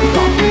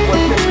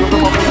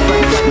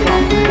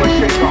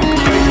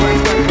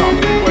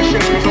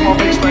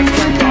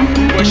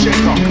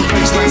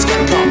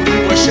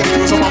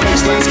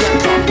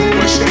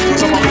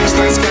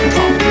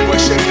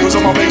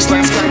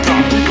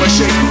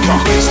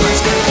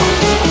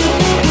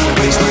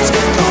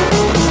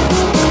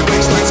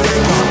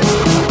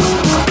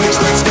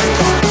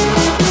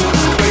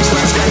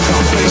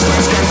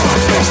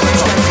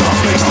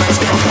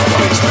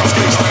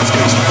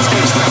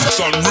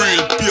 Some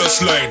real pure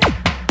slime.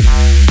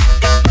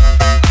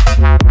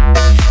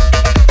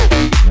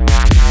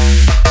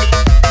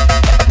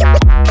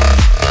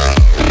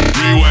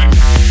 Rewind.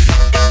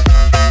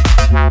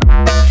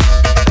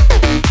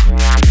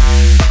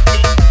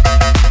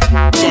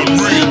 Some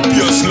real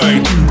pure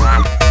slime.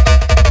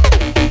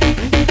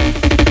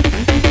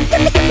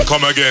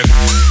 Come again.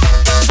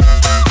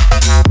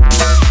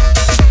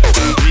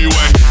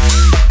 Rewind.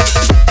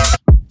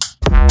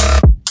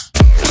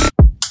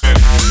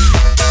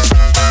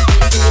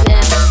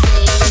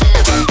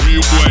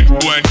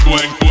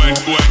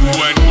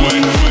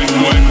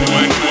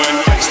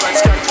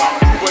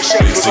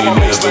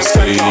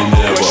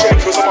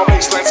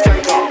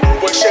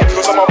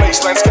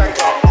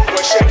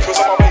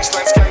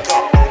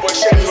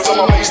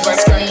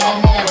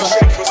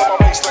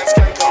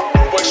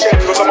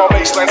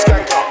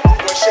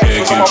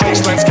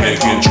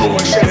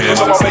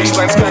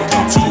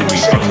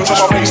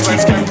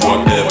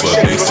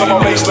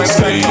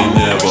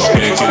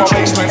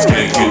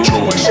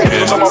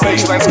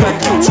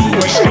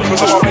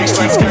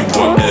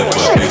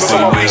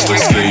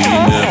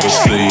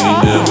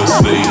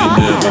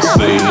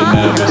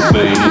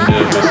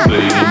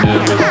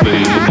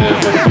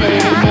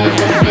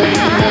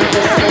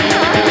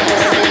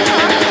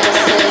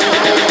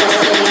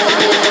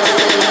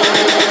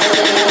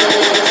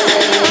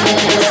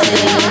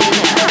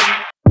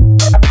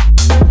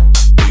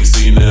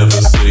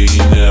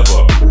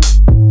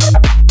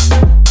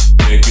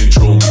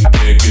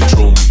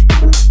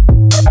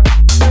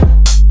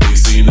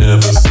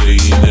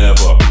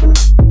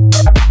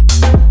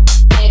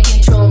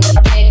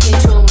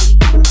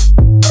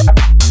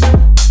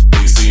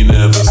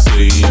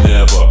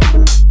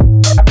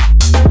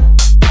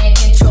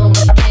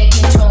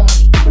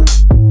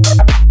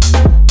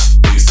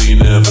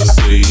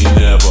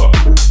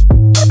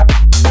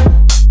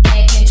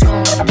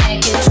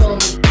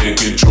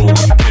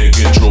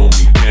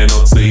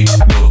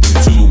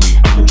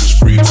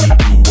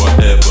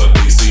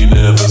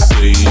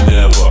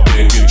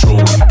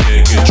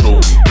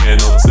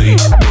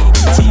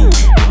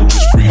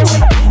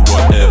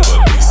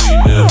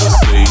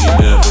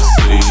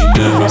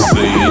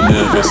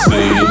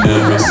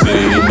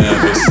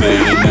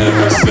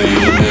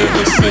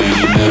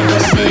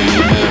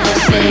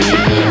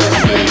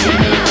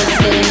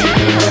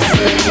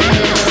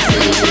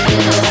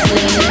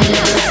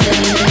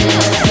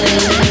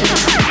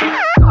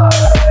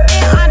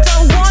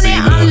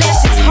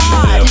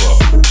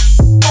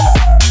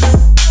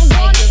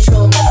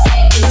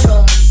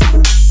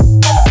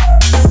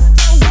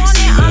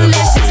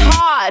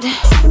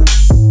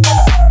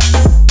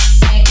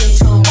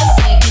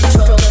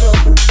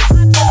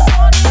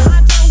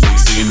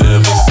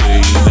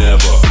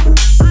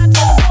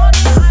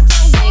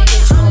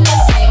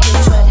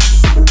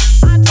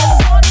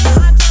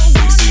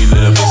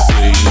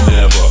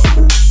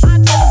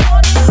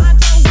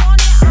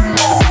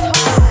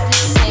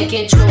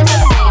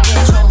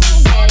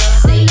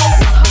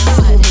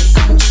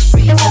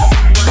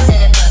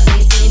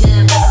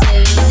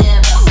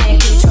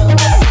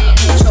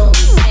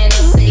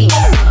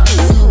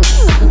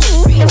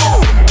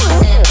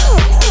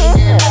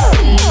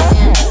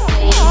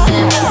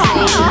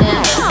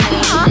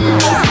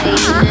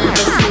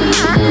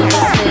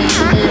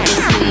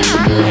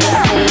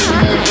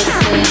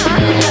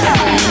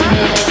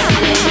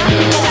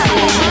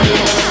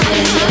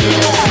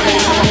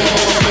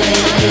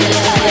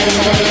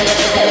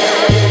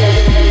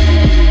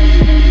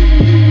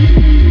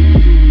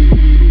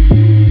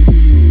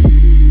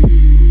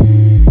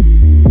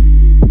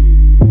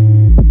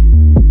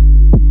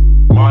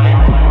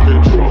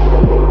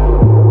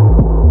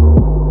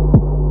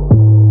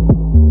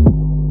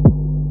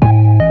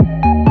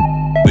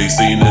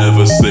 say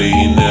never, say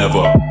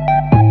never.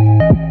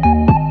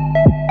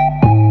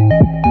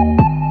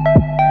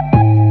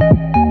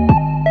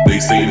 They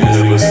say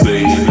never,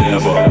 say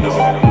never.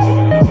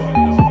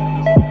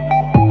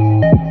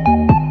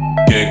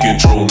 Can't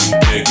control me,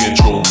 can't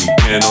control me.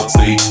 Cannot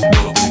say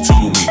nothing to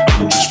me.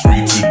 I'm just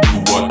free to do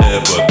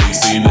whatever. They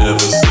say never,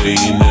 say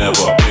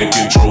never. Can't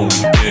control me,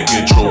 can't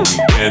control me.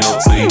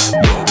 Cannot say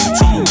nothing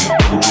to me.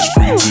 I'm just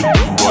free to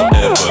do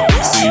whatever.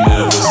 They say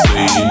never,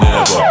 say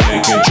never.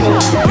 Can't control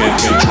me,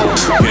 can't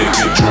control me. Can't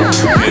control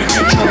me, can't control me.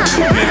 Can't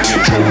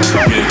control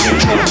me,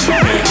 can't control me.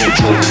 Can't control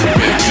me, can't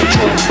control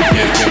me.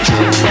 Can't control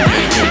me,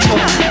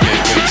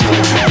 can't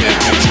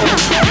control me. Can't control me, can't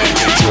control me.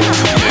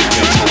 Can't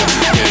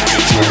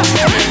control me, can't control me. Can't control me,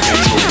 can't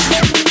control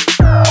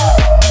me.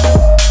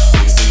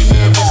 They say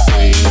never,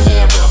 say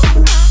never.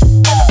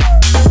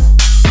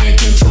 Can't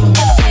control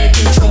me, can't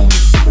control me.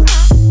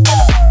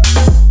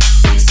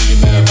 They say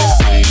never,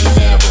 say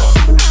never.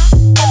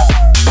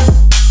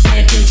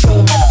 Can't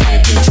control me,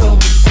 can't control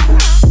me.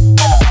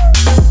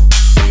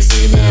 They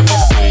say never,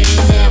 say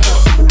never.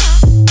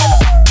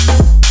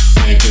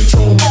 Can't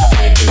control me,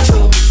 can't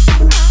control me.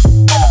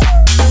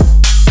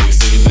 They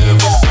say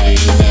never, say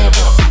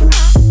never.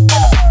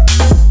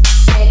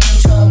 Can't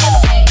control me,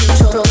 can't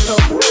control me.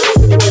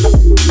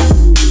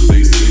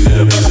 They say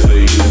never, say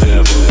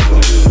never.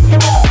 Can't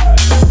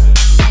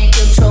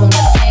control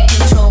me, can't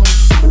control me.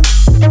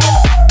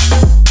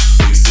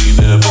 They say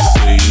never,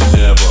 say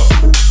never.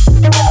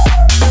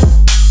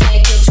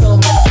 Can't control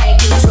me, can't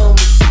control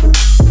me.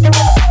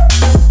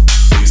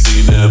 They say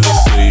never,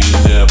 say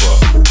never.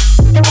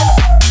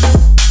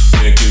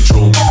 Can't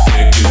control me,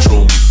 can't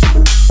control me.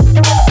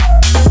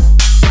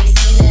 They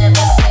say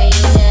never, say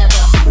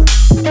never.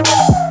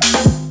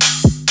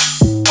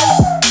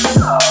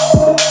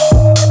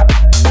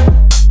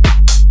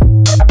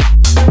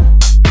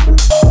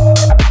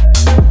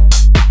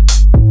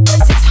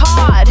 It's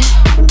hard.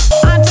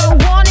 I don't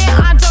want it,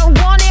 I don't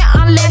want it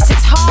unless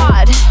it's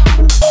hard.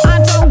 I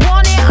don't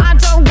want it, I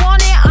don't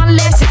want it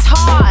unless it's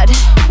hard.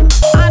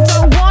 I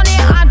don't want it,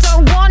 I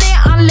don't want it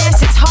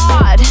unless it's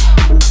hard.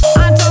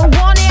 I don't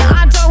want it,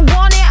 I don't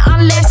want it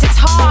unless it's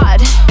hard.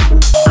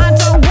 I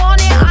don't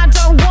want it, I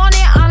don't want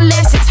it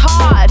unless it's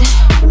hard. I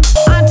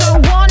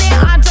don't want it,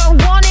 I don't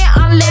want it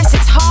unless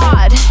it's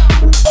hard.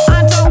 I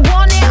don't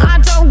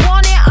want it, I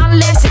don't want it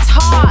unless it's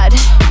hard.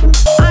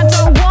 I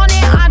don't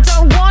want it, I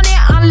don't want it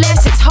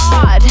unless it's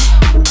hard.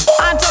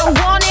 I don't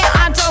want it,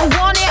 I don't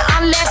want it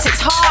unless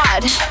it's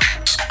hard.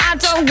 I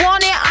don't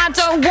want it, I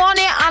don't want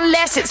it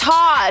unless it's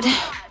hard.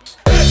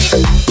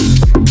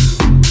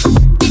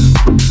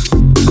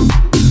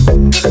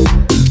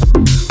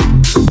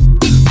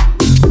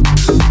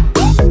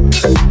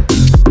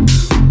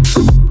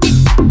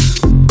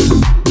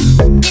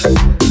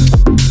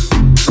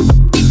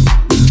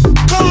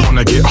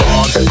 Wanna get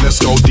hard? Let's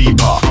go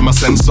deeper. I'ma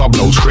send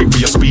subload straight for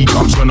your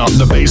speaker. Turn up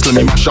the bass, let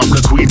me mash up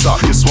the tweeter.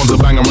 This one's a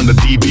banger on the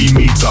dB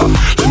meter.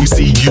 Let me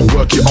see you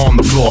work it on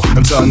the floor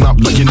and turn up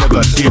like you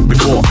never did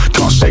before.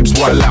 Cut shapes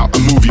right out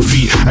and move your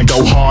feet and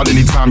go hard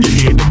anytime you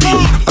hear the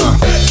beat.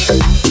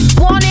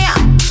 Want it,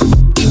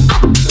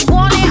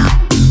 want it,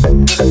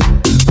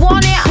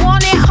 want it,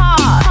 want it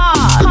hard,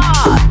 hard,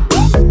 hard.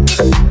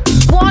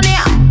 Want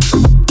it,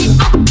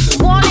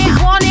 want it, want it,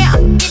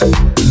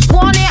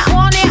 want it,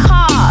 want it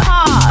hard,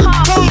 hard,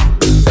 hard.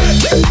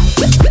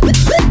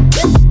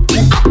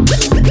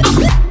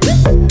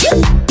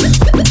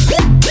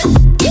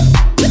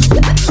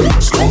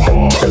 Let's go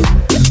hard.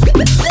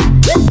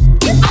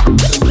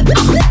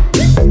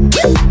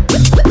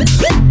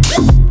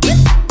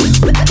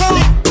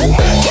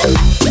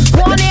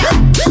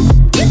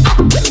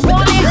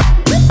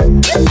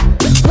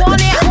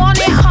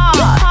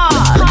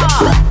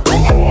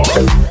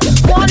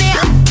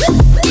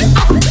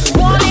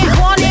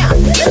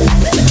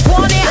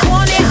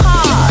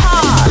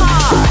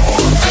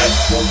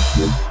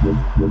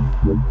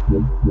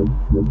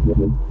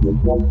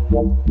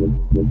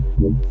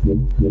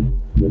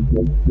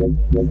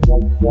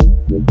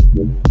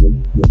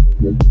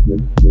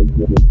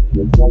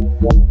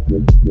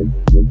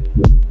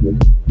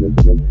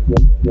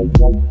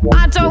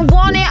 I don't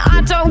want it,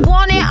 I don't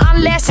want it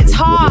unless it's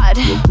hard.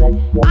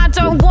 I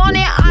don't want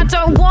it, I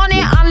don't want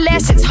it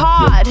unless it's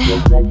hard.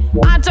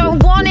 I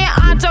don't want it,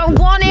 I don't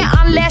want it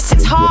unless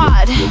it's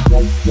hard.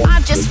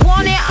 I just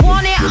want it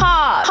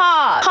hard,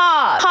 hard,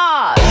 hard,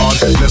 hard.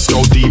 Let's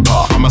go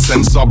deeper. I'ma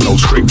send subload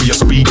straight for your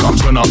speaker.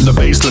 Turn up the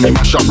bass, let me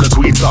mash up the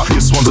tweeter.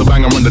 This one's a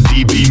banger on the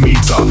dB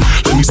meter.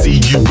 Let me see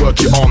you work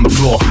it on the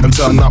floor and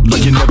turn up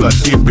like you never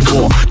did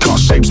before. Cut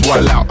shapes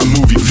right out and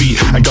move your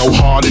feet and go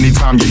hard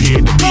anytime you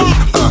hear the beat.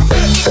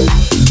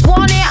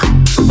 Want it,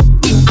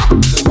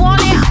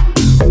 want it,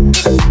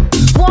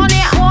 want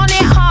it, want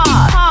it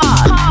hard,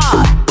 hard,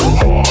 hard.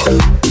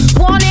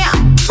 Want it,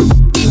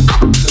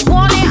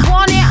 want it,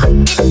 want it,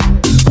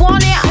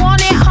 want it,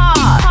 want it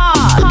hard,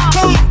 hard,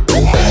 hard.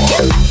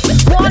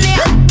 Want it,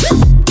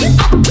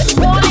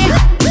 want it,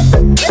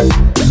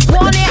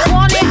 want it,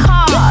 want it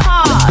hard,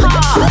 hard,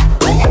 hard.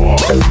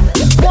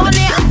 Want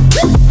it,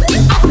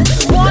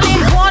 want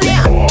it, want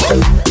it,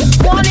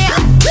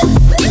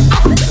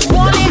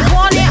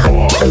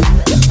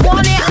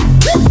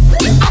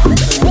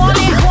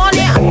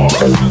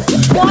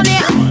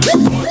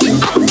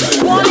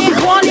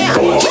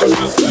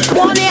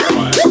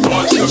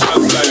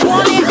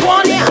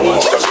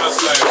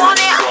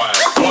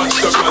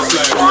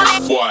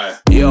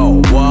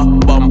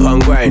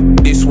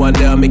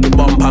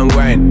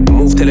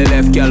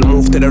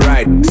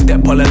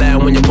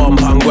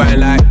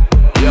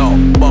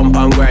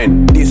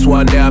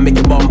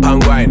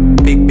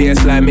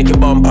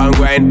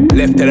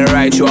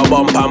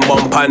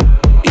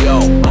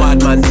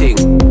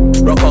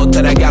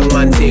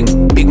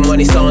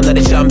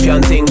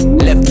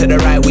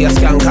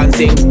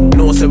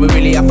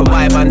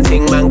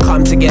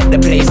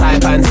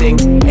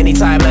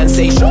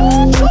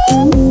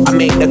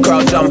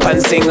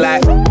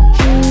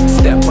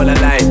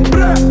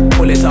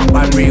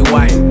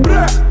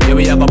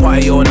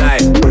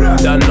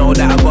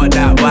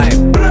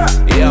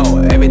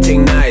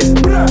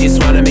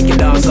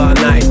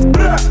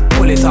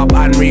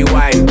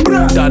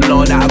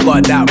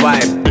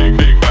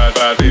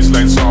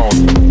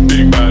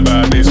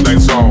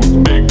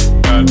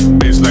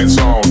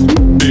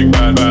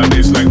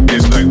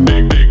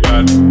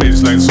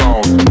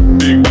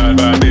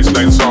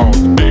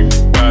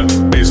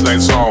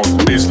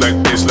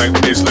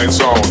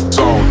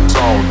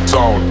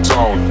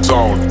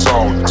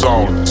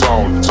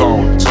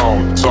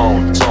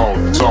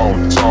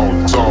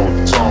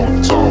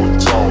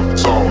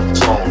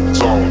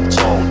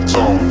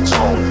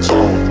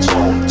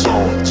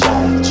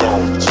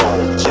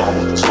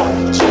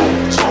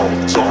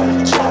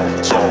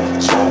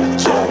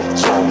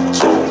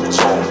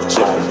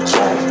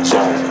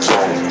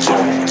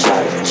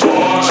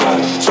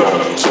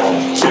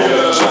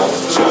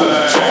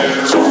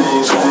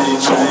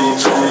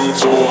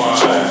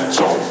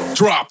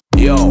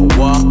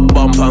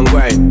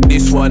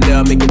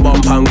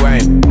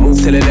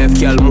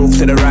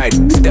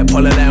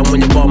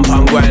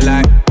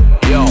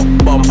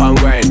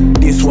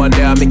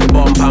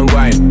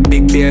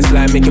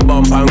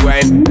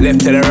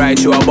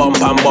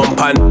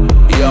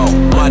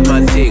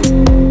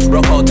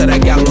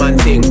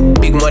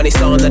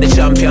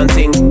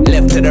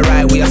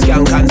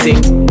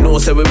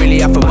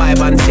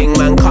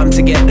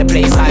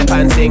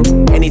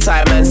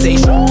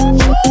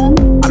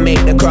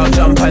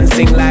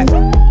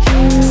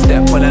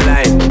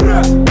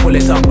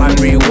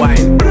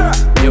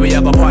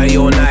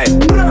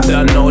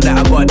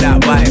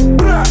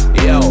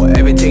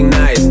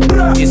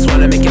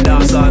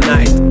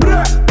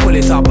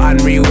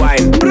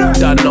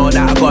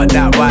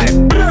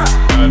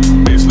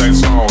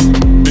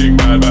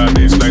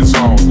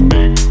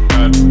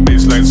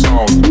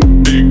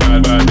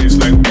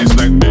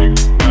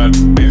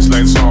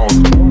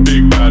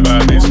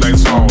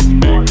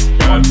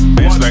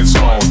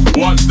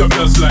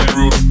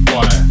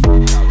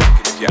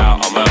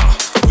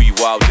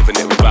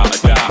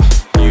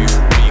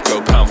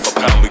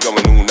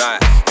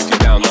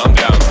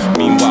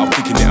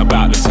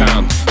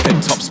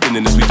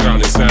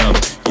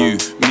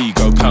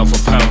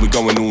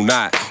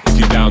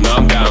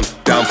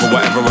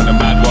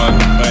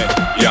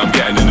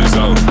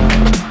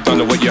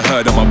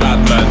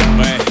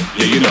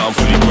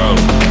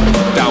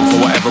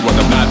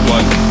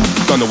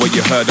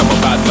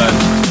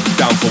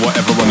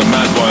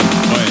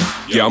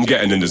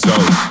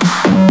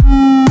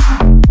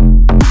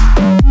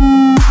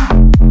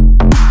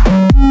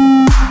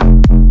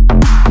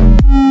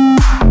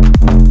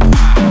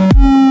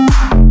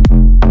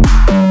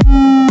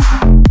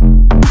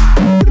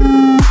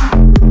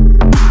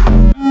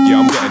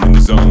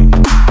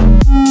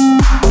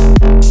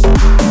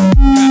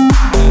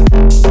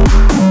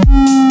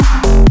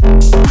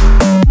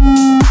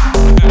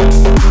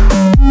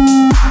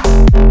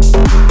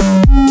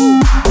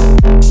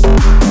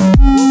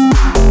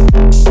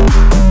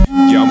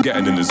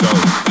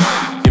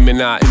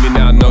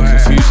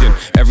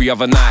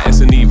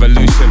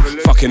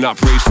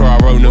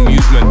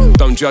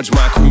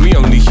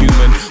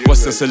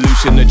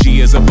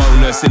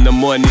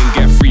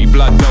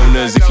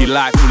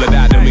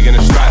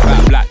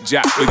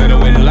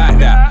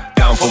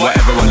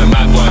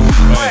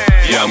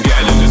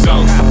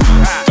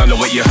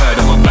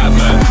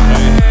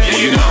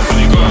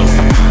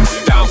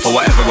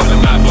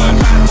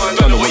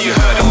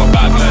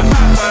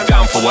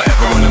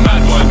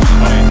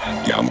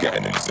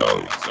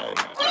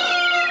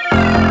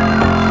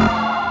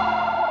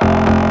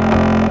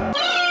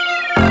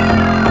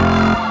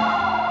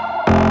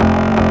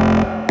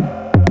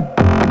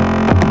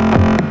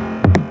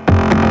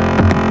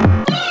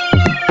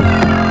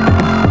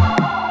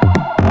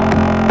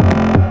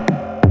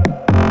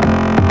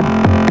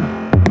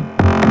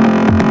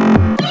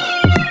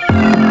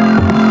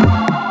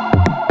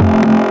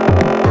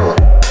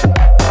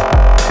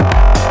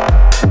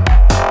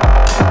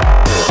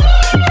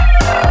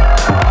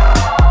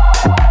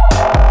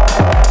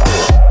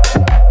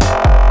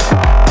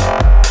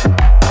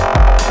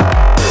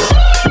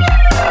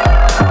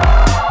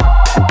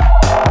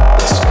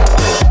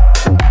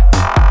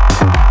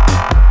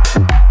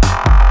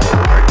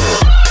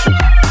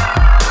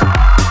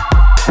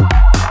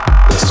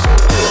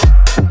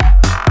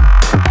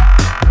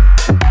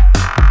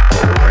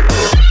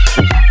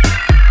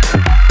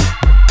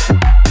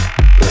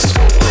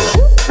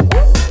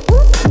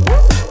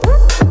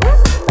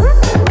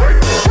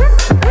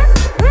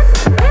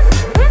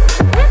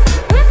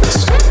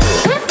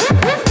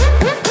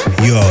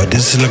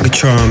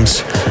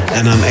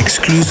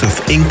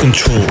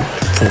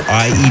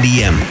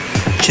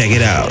 Check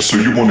it out. So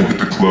you wanna hit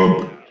the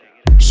club?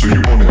 So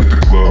you wanna hit the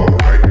club?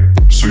 Right.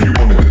 So you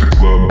wanna hit the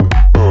club?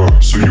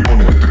 So you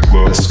wanna hit the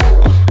club? Let's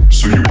go.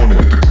 So you wanna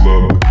hit the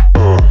club?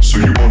 So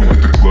you wanna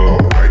hit the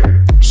club? Right.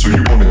 So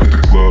you wanna hit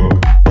the club?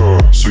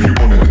 So you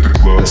wanna hit the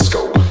club? Let's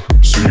go.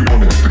 So you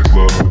wanna hit the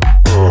club?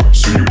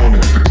 So you wanna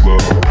hit the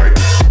club? Right.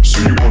 So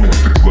you wanna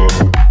hit the club?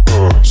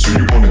 So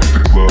you wanna hit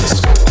the club?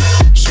 Let's go.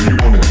 So you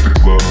wanna hit the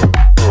club?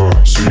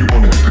 So you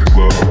wanna hit the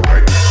club?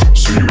 Right.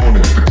 So you wanna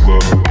hit the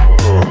club?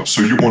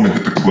 So you wanna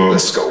hit the club?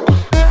 Let's go.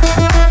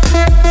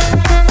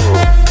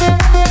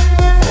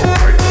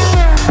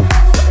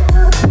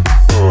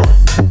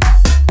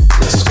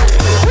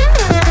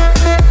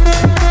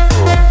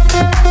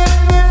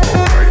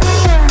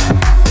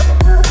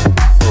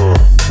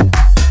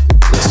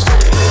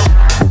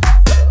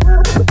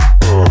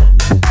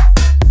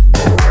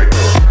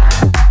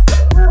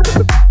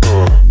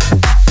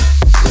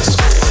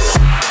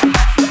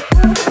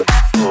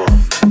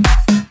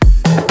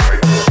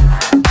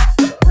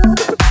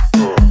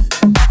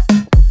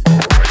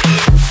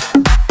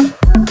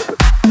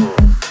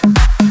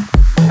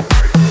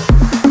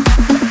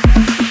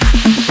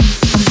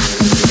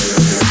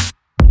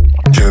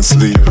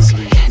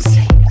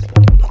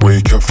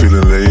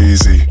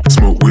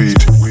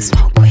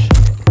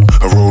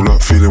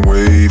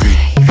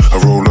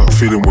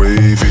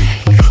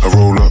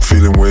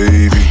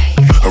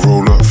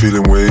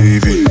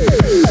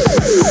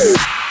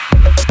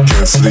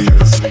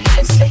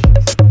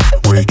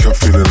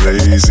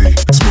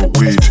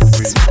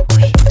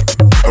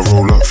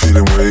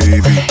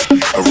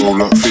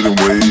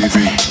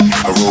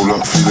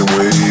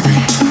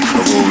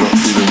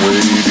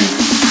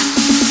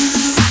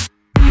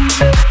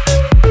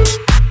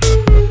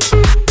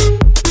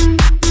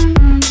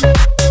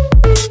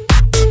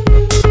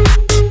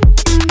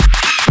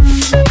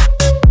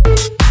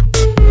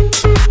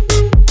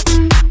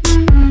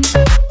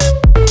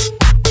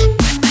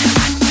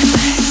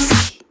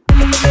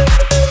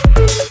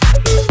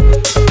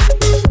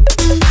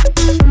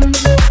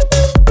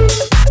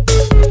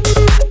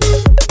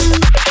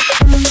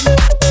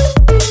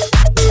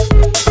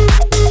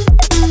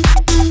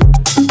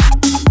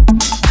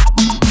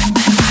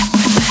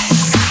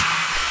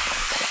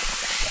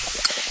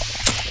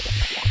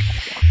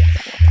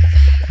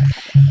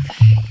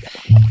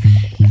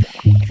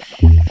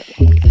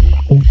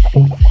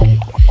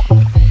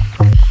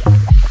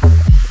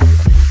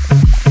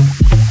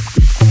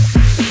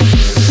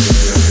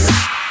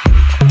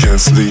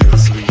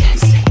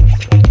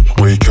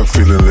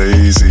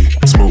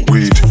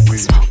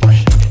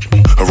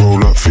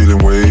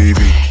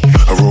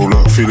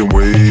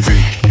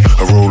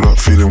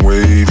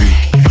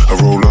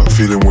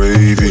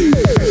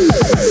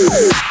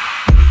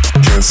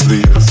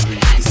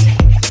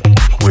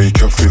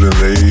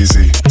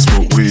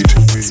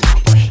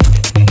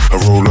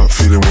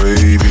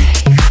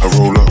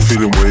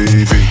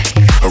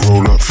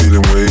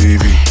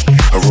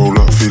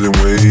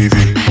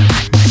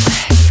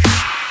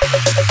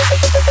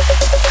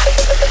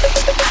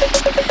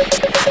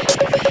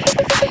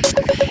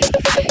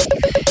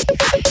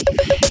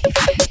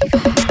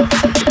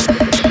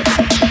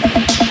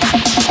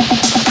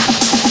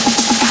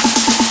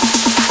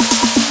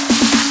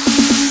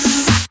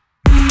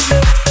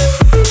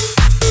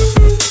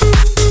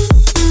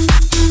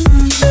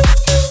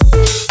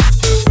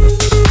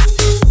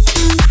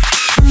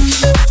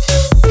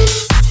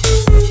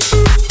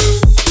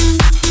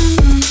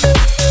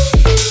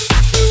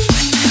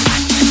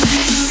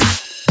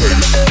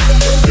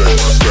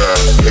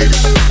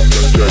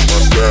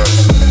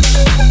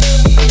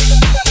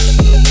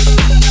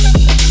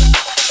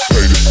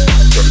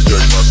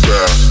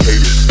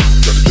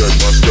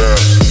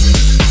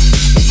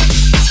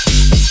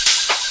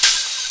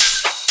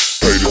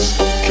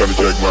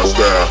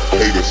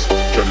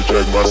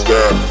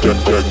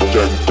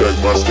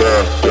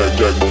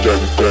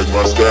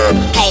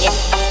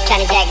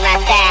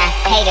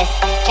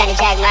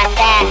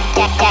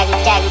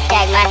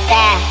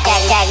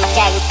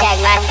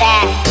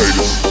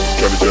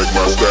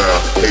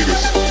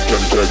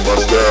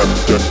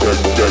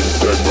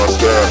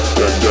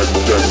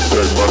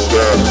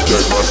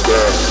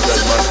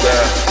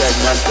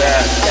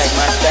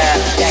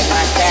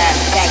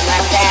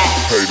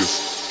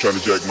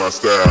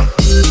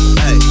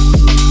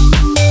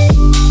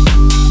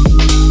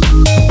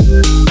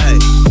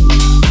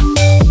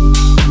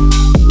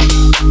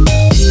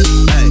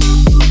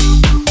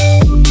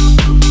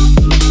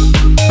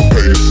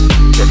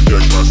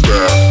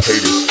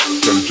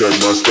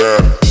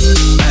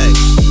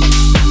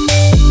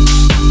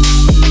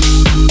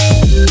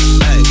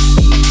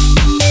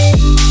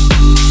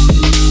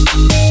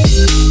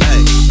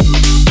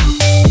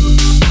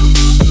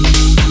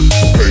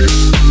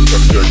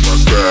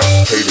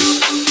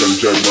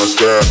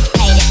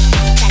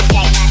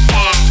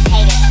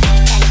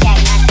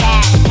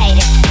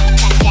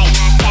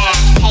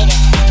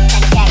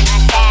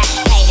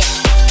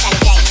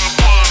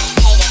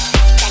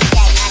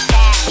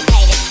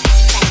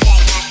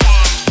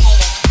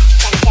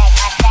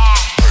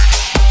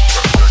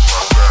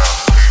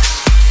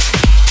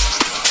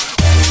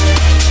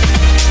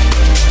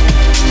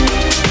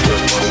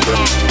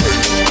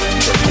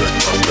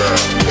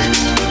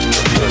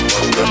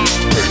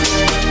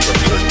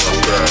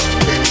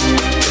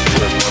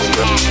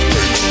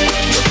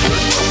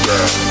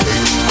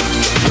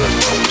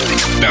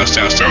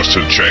 bounce to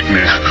the track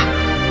now.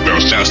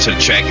 Bounce to the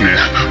track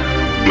now.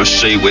 I'ma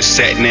show you what's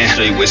set now.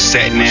 Show you what's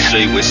set now. Show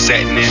you what's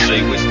set now. Show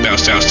you what's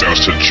bounce to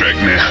the track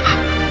now.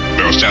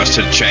 Bounce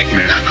to the track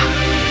now.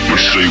 I'ma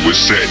show you what's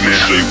set now.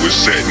 Show you what's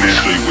set now.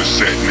 Show you what's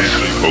set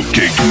now.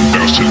 Okay,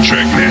 bounce to the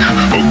track now.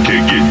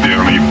 Okay, get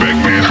down on your back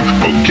now.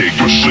 Okay,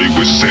 I'ma show you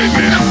what's set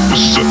now.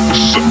 What's up?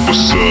 What's up?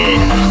 What's up?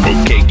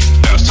 Okay,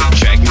 bounce to the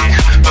track now.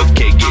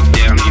 Okay, get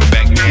down on your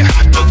back now.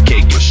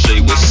 Okay, I'ma show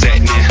you what's set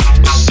now.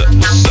 What's up?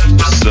 What's up?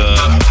 What's up?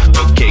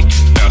 Okay,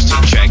 bounce to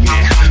the track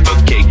now.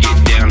 Okay, get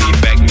down on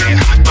your back now.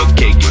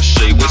 Okay, I'ma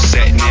show you what's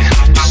set now.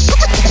 What's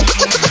up?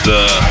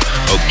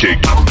 Okay.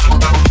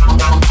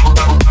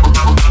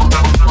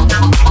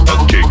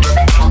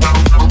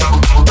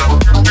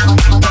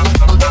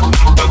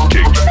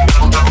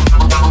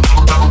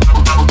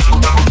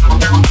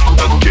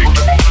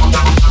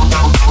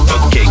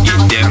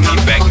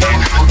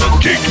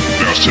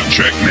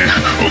 Track now,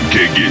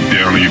 okay, get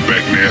down on your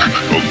back now.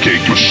 Okay,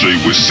 I'ma show you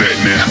what's set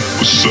now.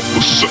 What's up,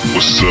 what's up,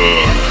 what's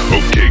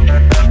up? Okay.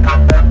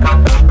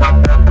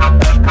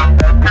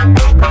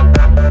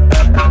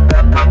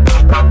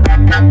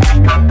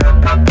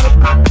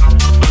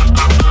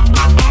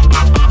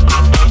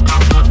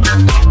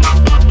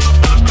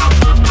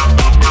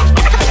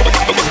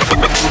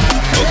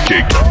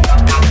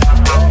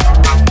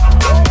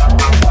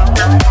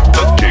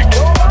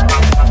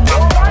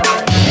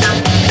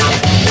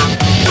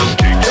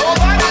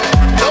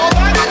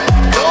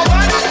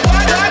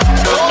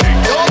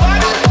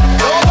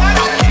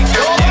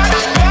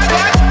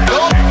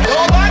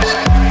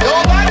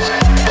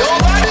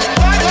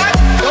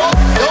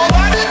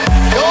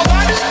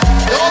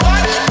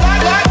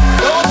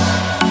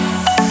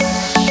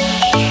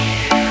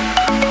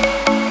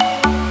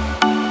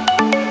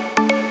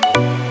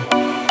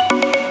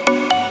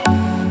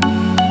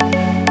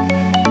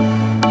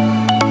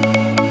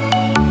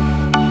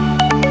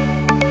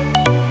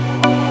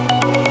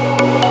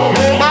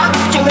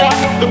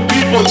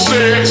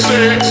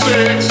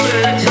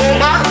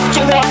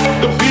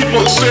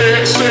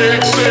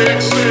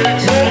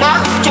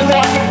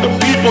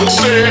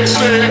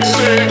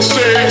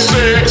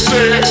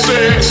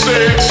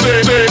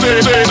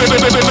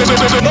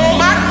 No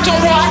matter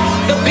what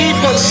the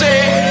people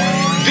say,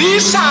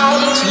 these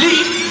sounds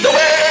lead the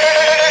way.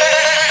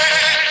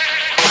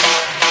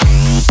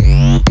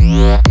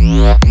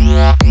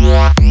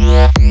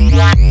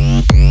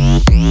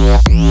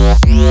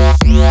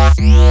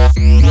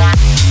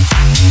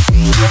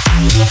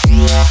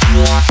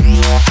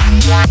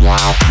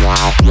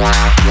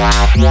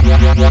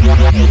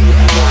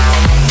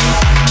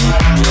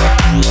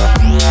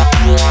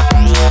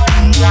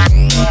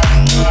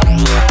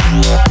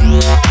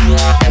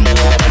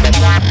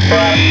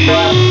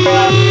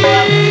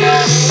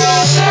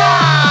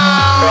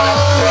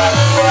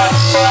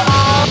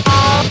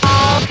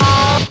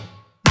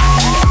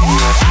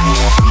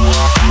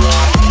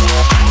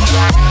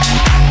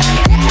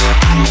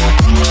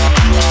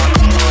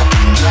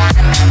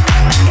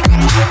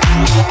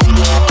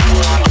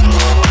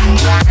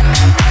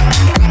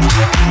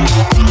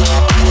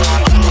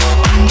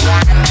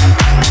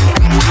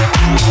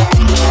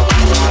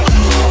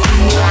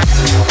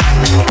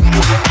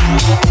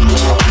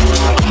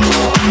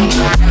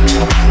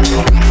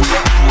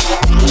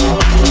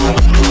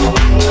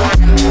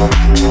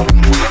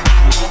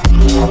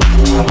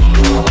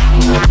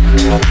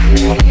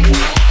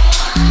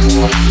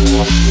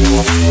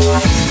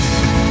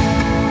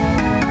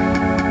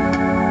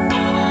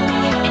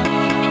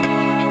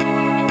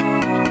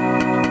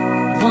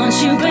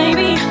 Want you,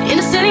 baby, in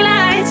the city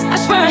lights. I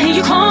swear I hear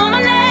you call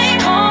my name,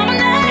 call my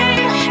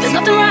name. There's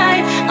nothing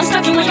right, I'm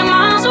stuck in where you're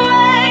miles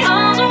away,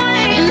 miles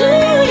away. In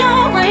New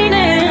York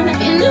raining,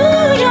 in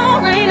New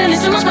York raining.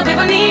 It's too much, but babe,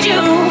 I need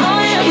you.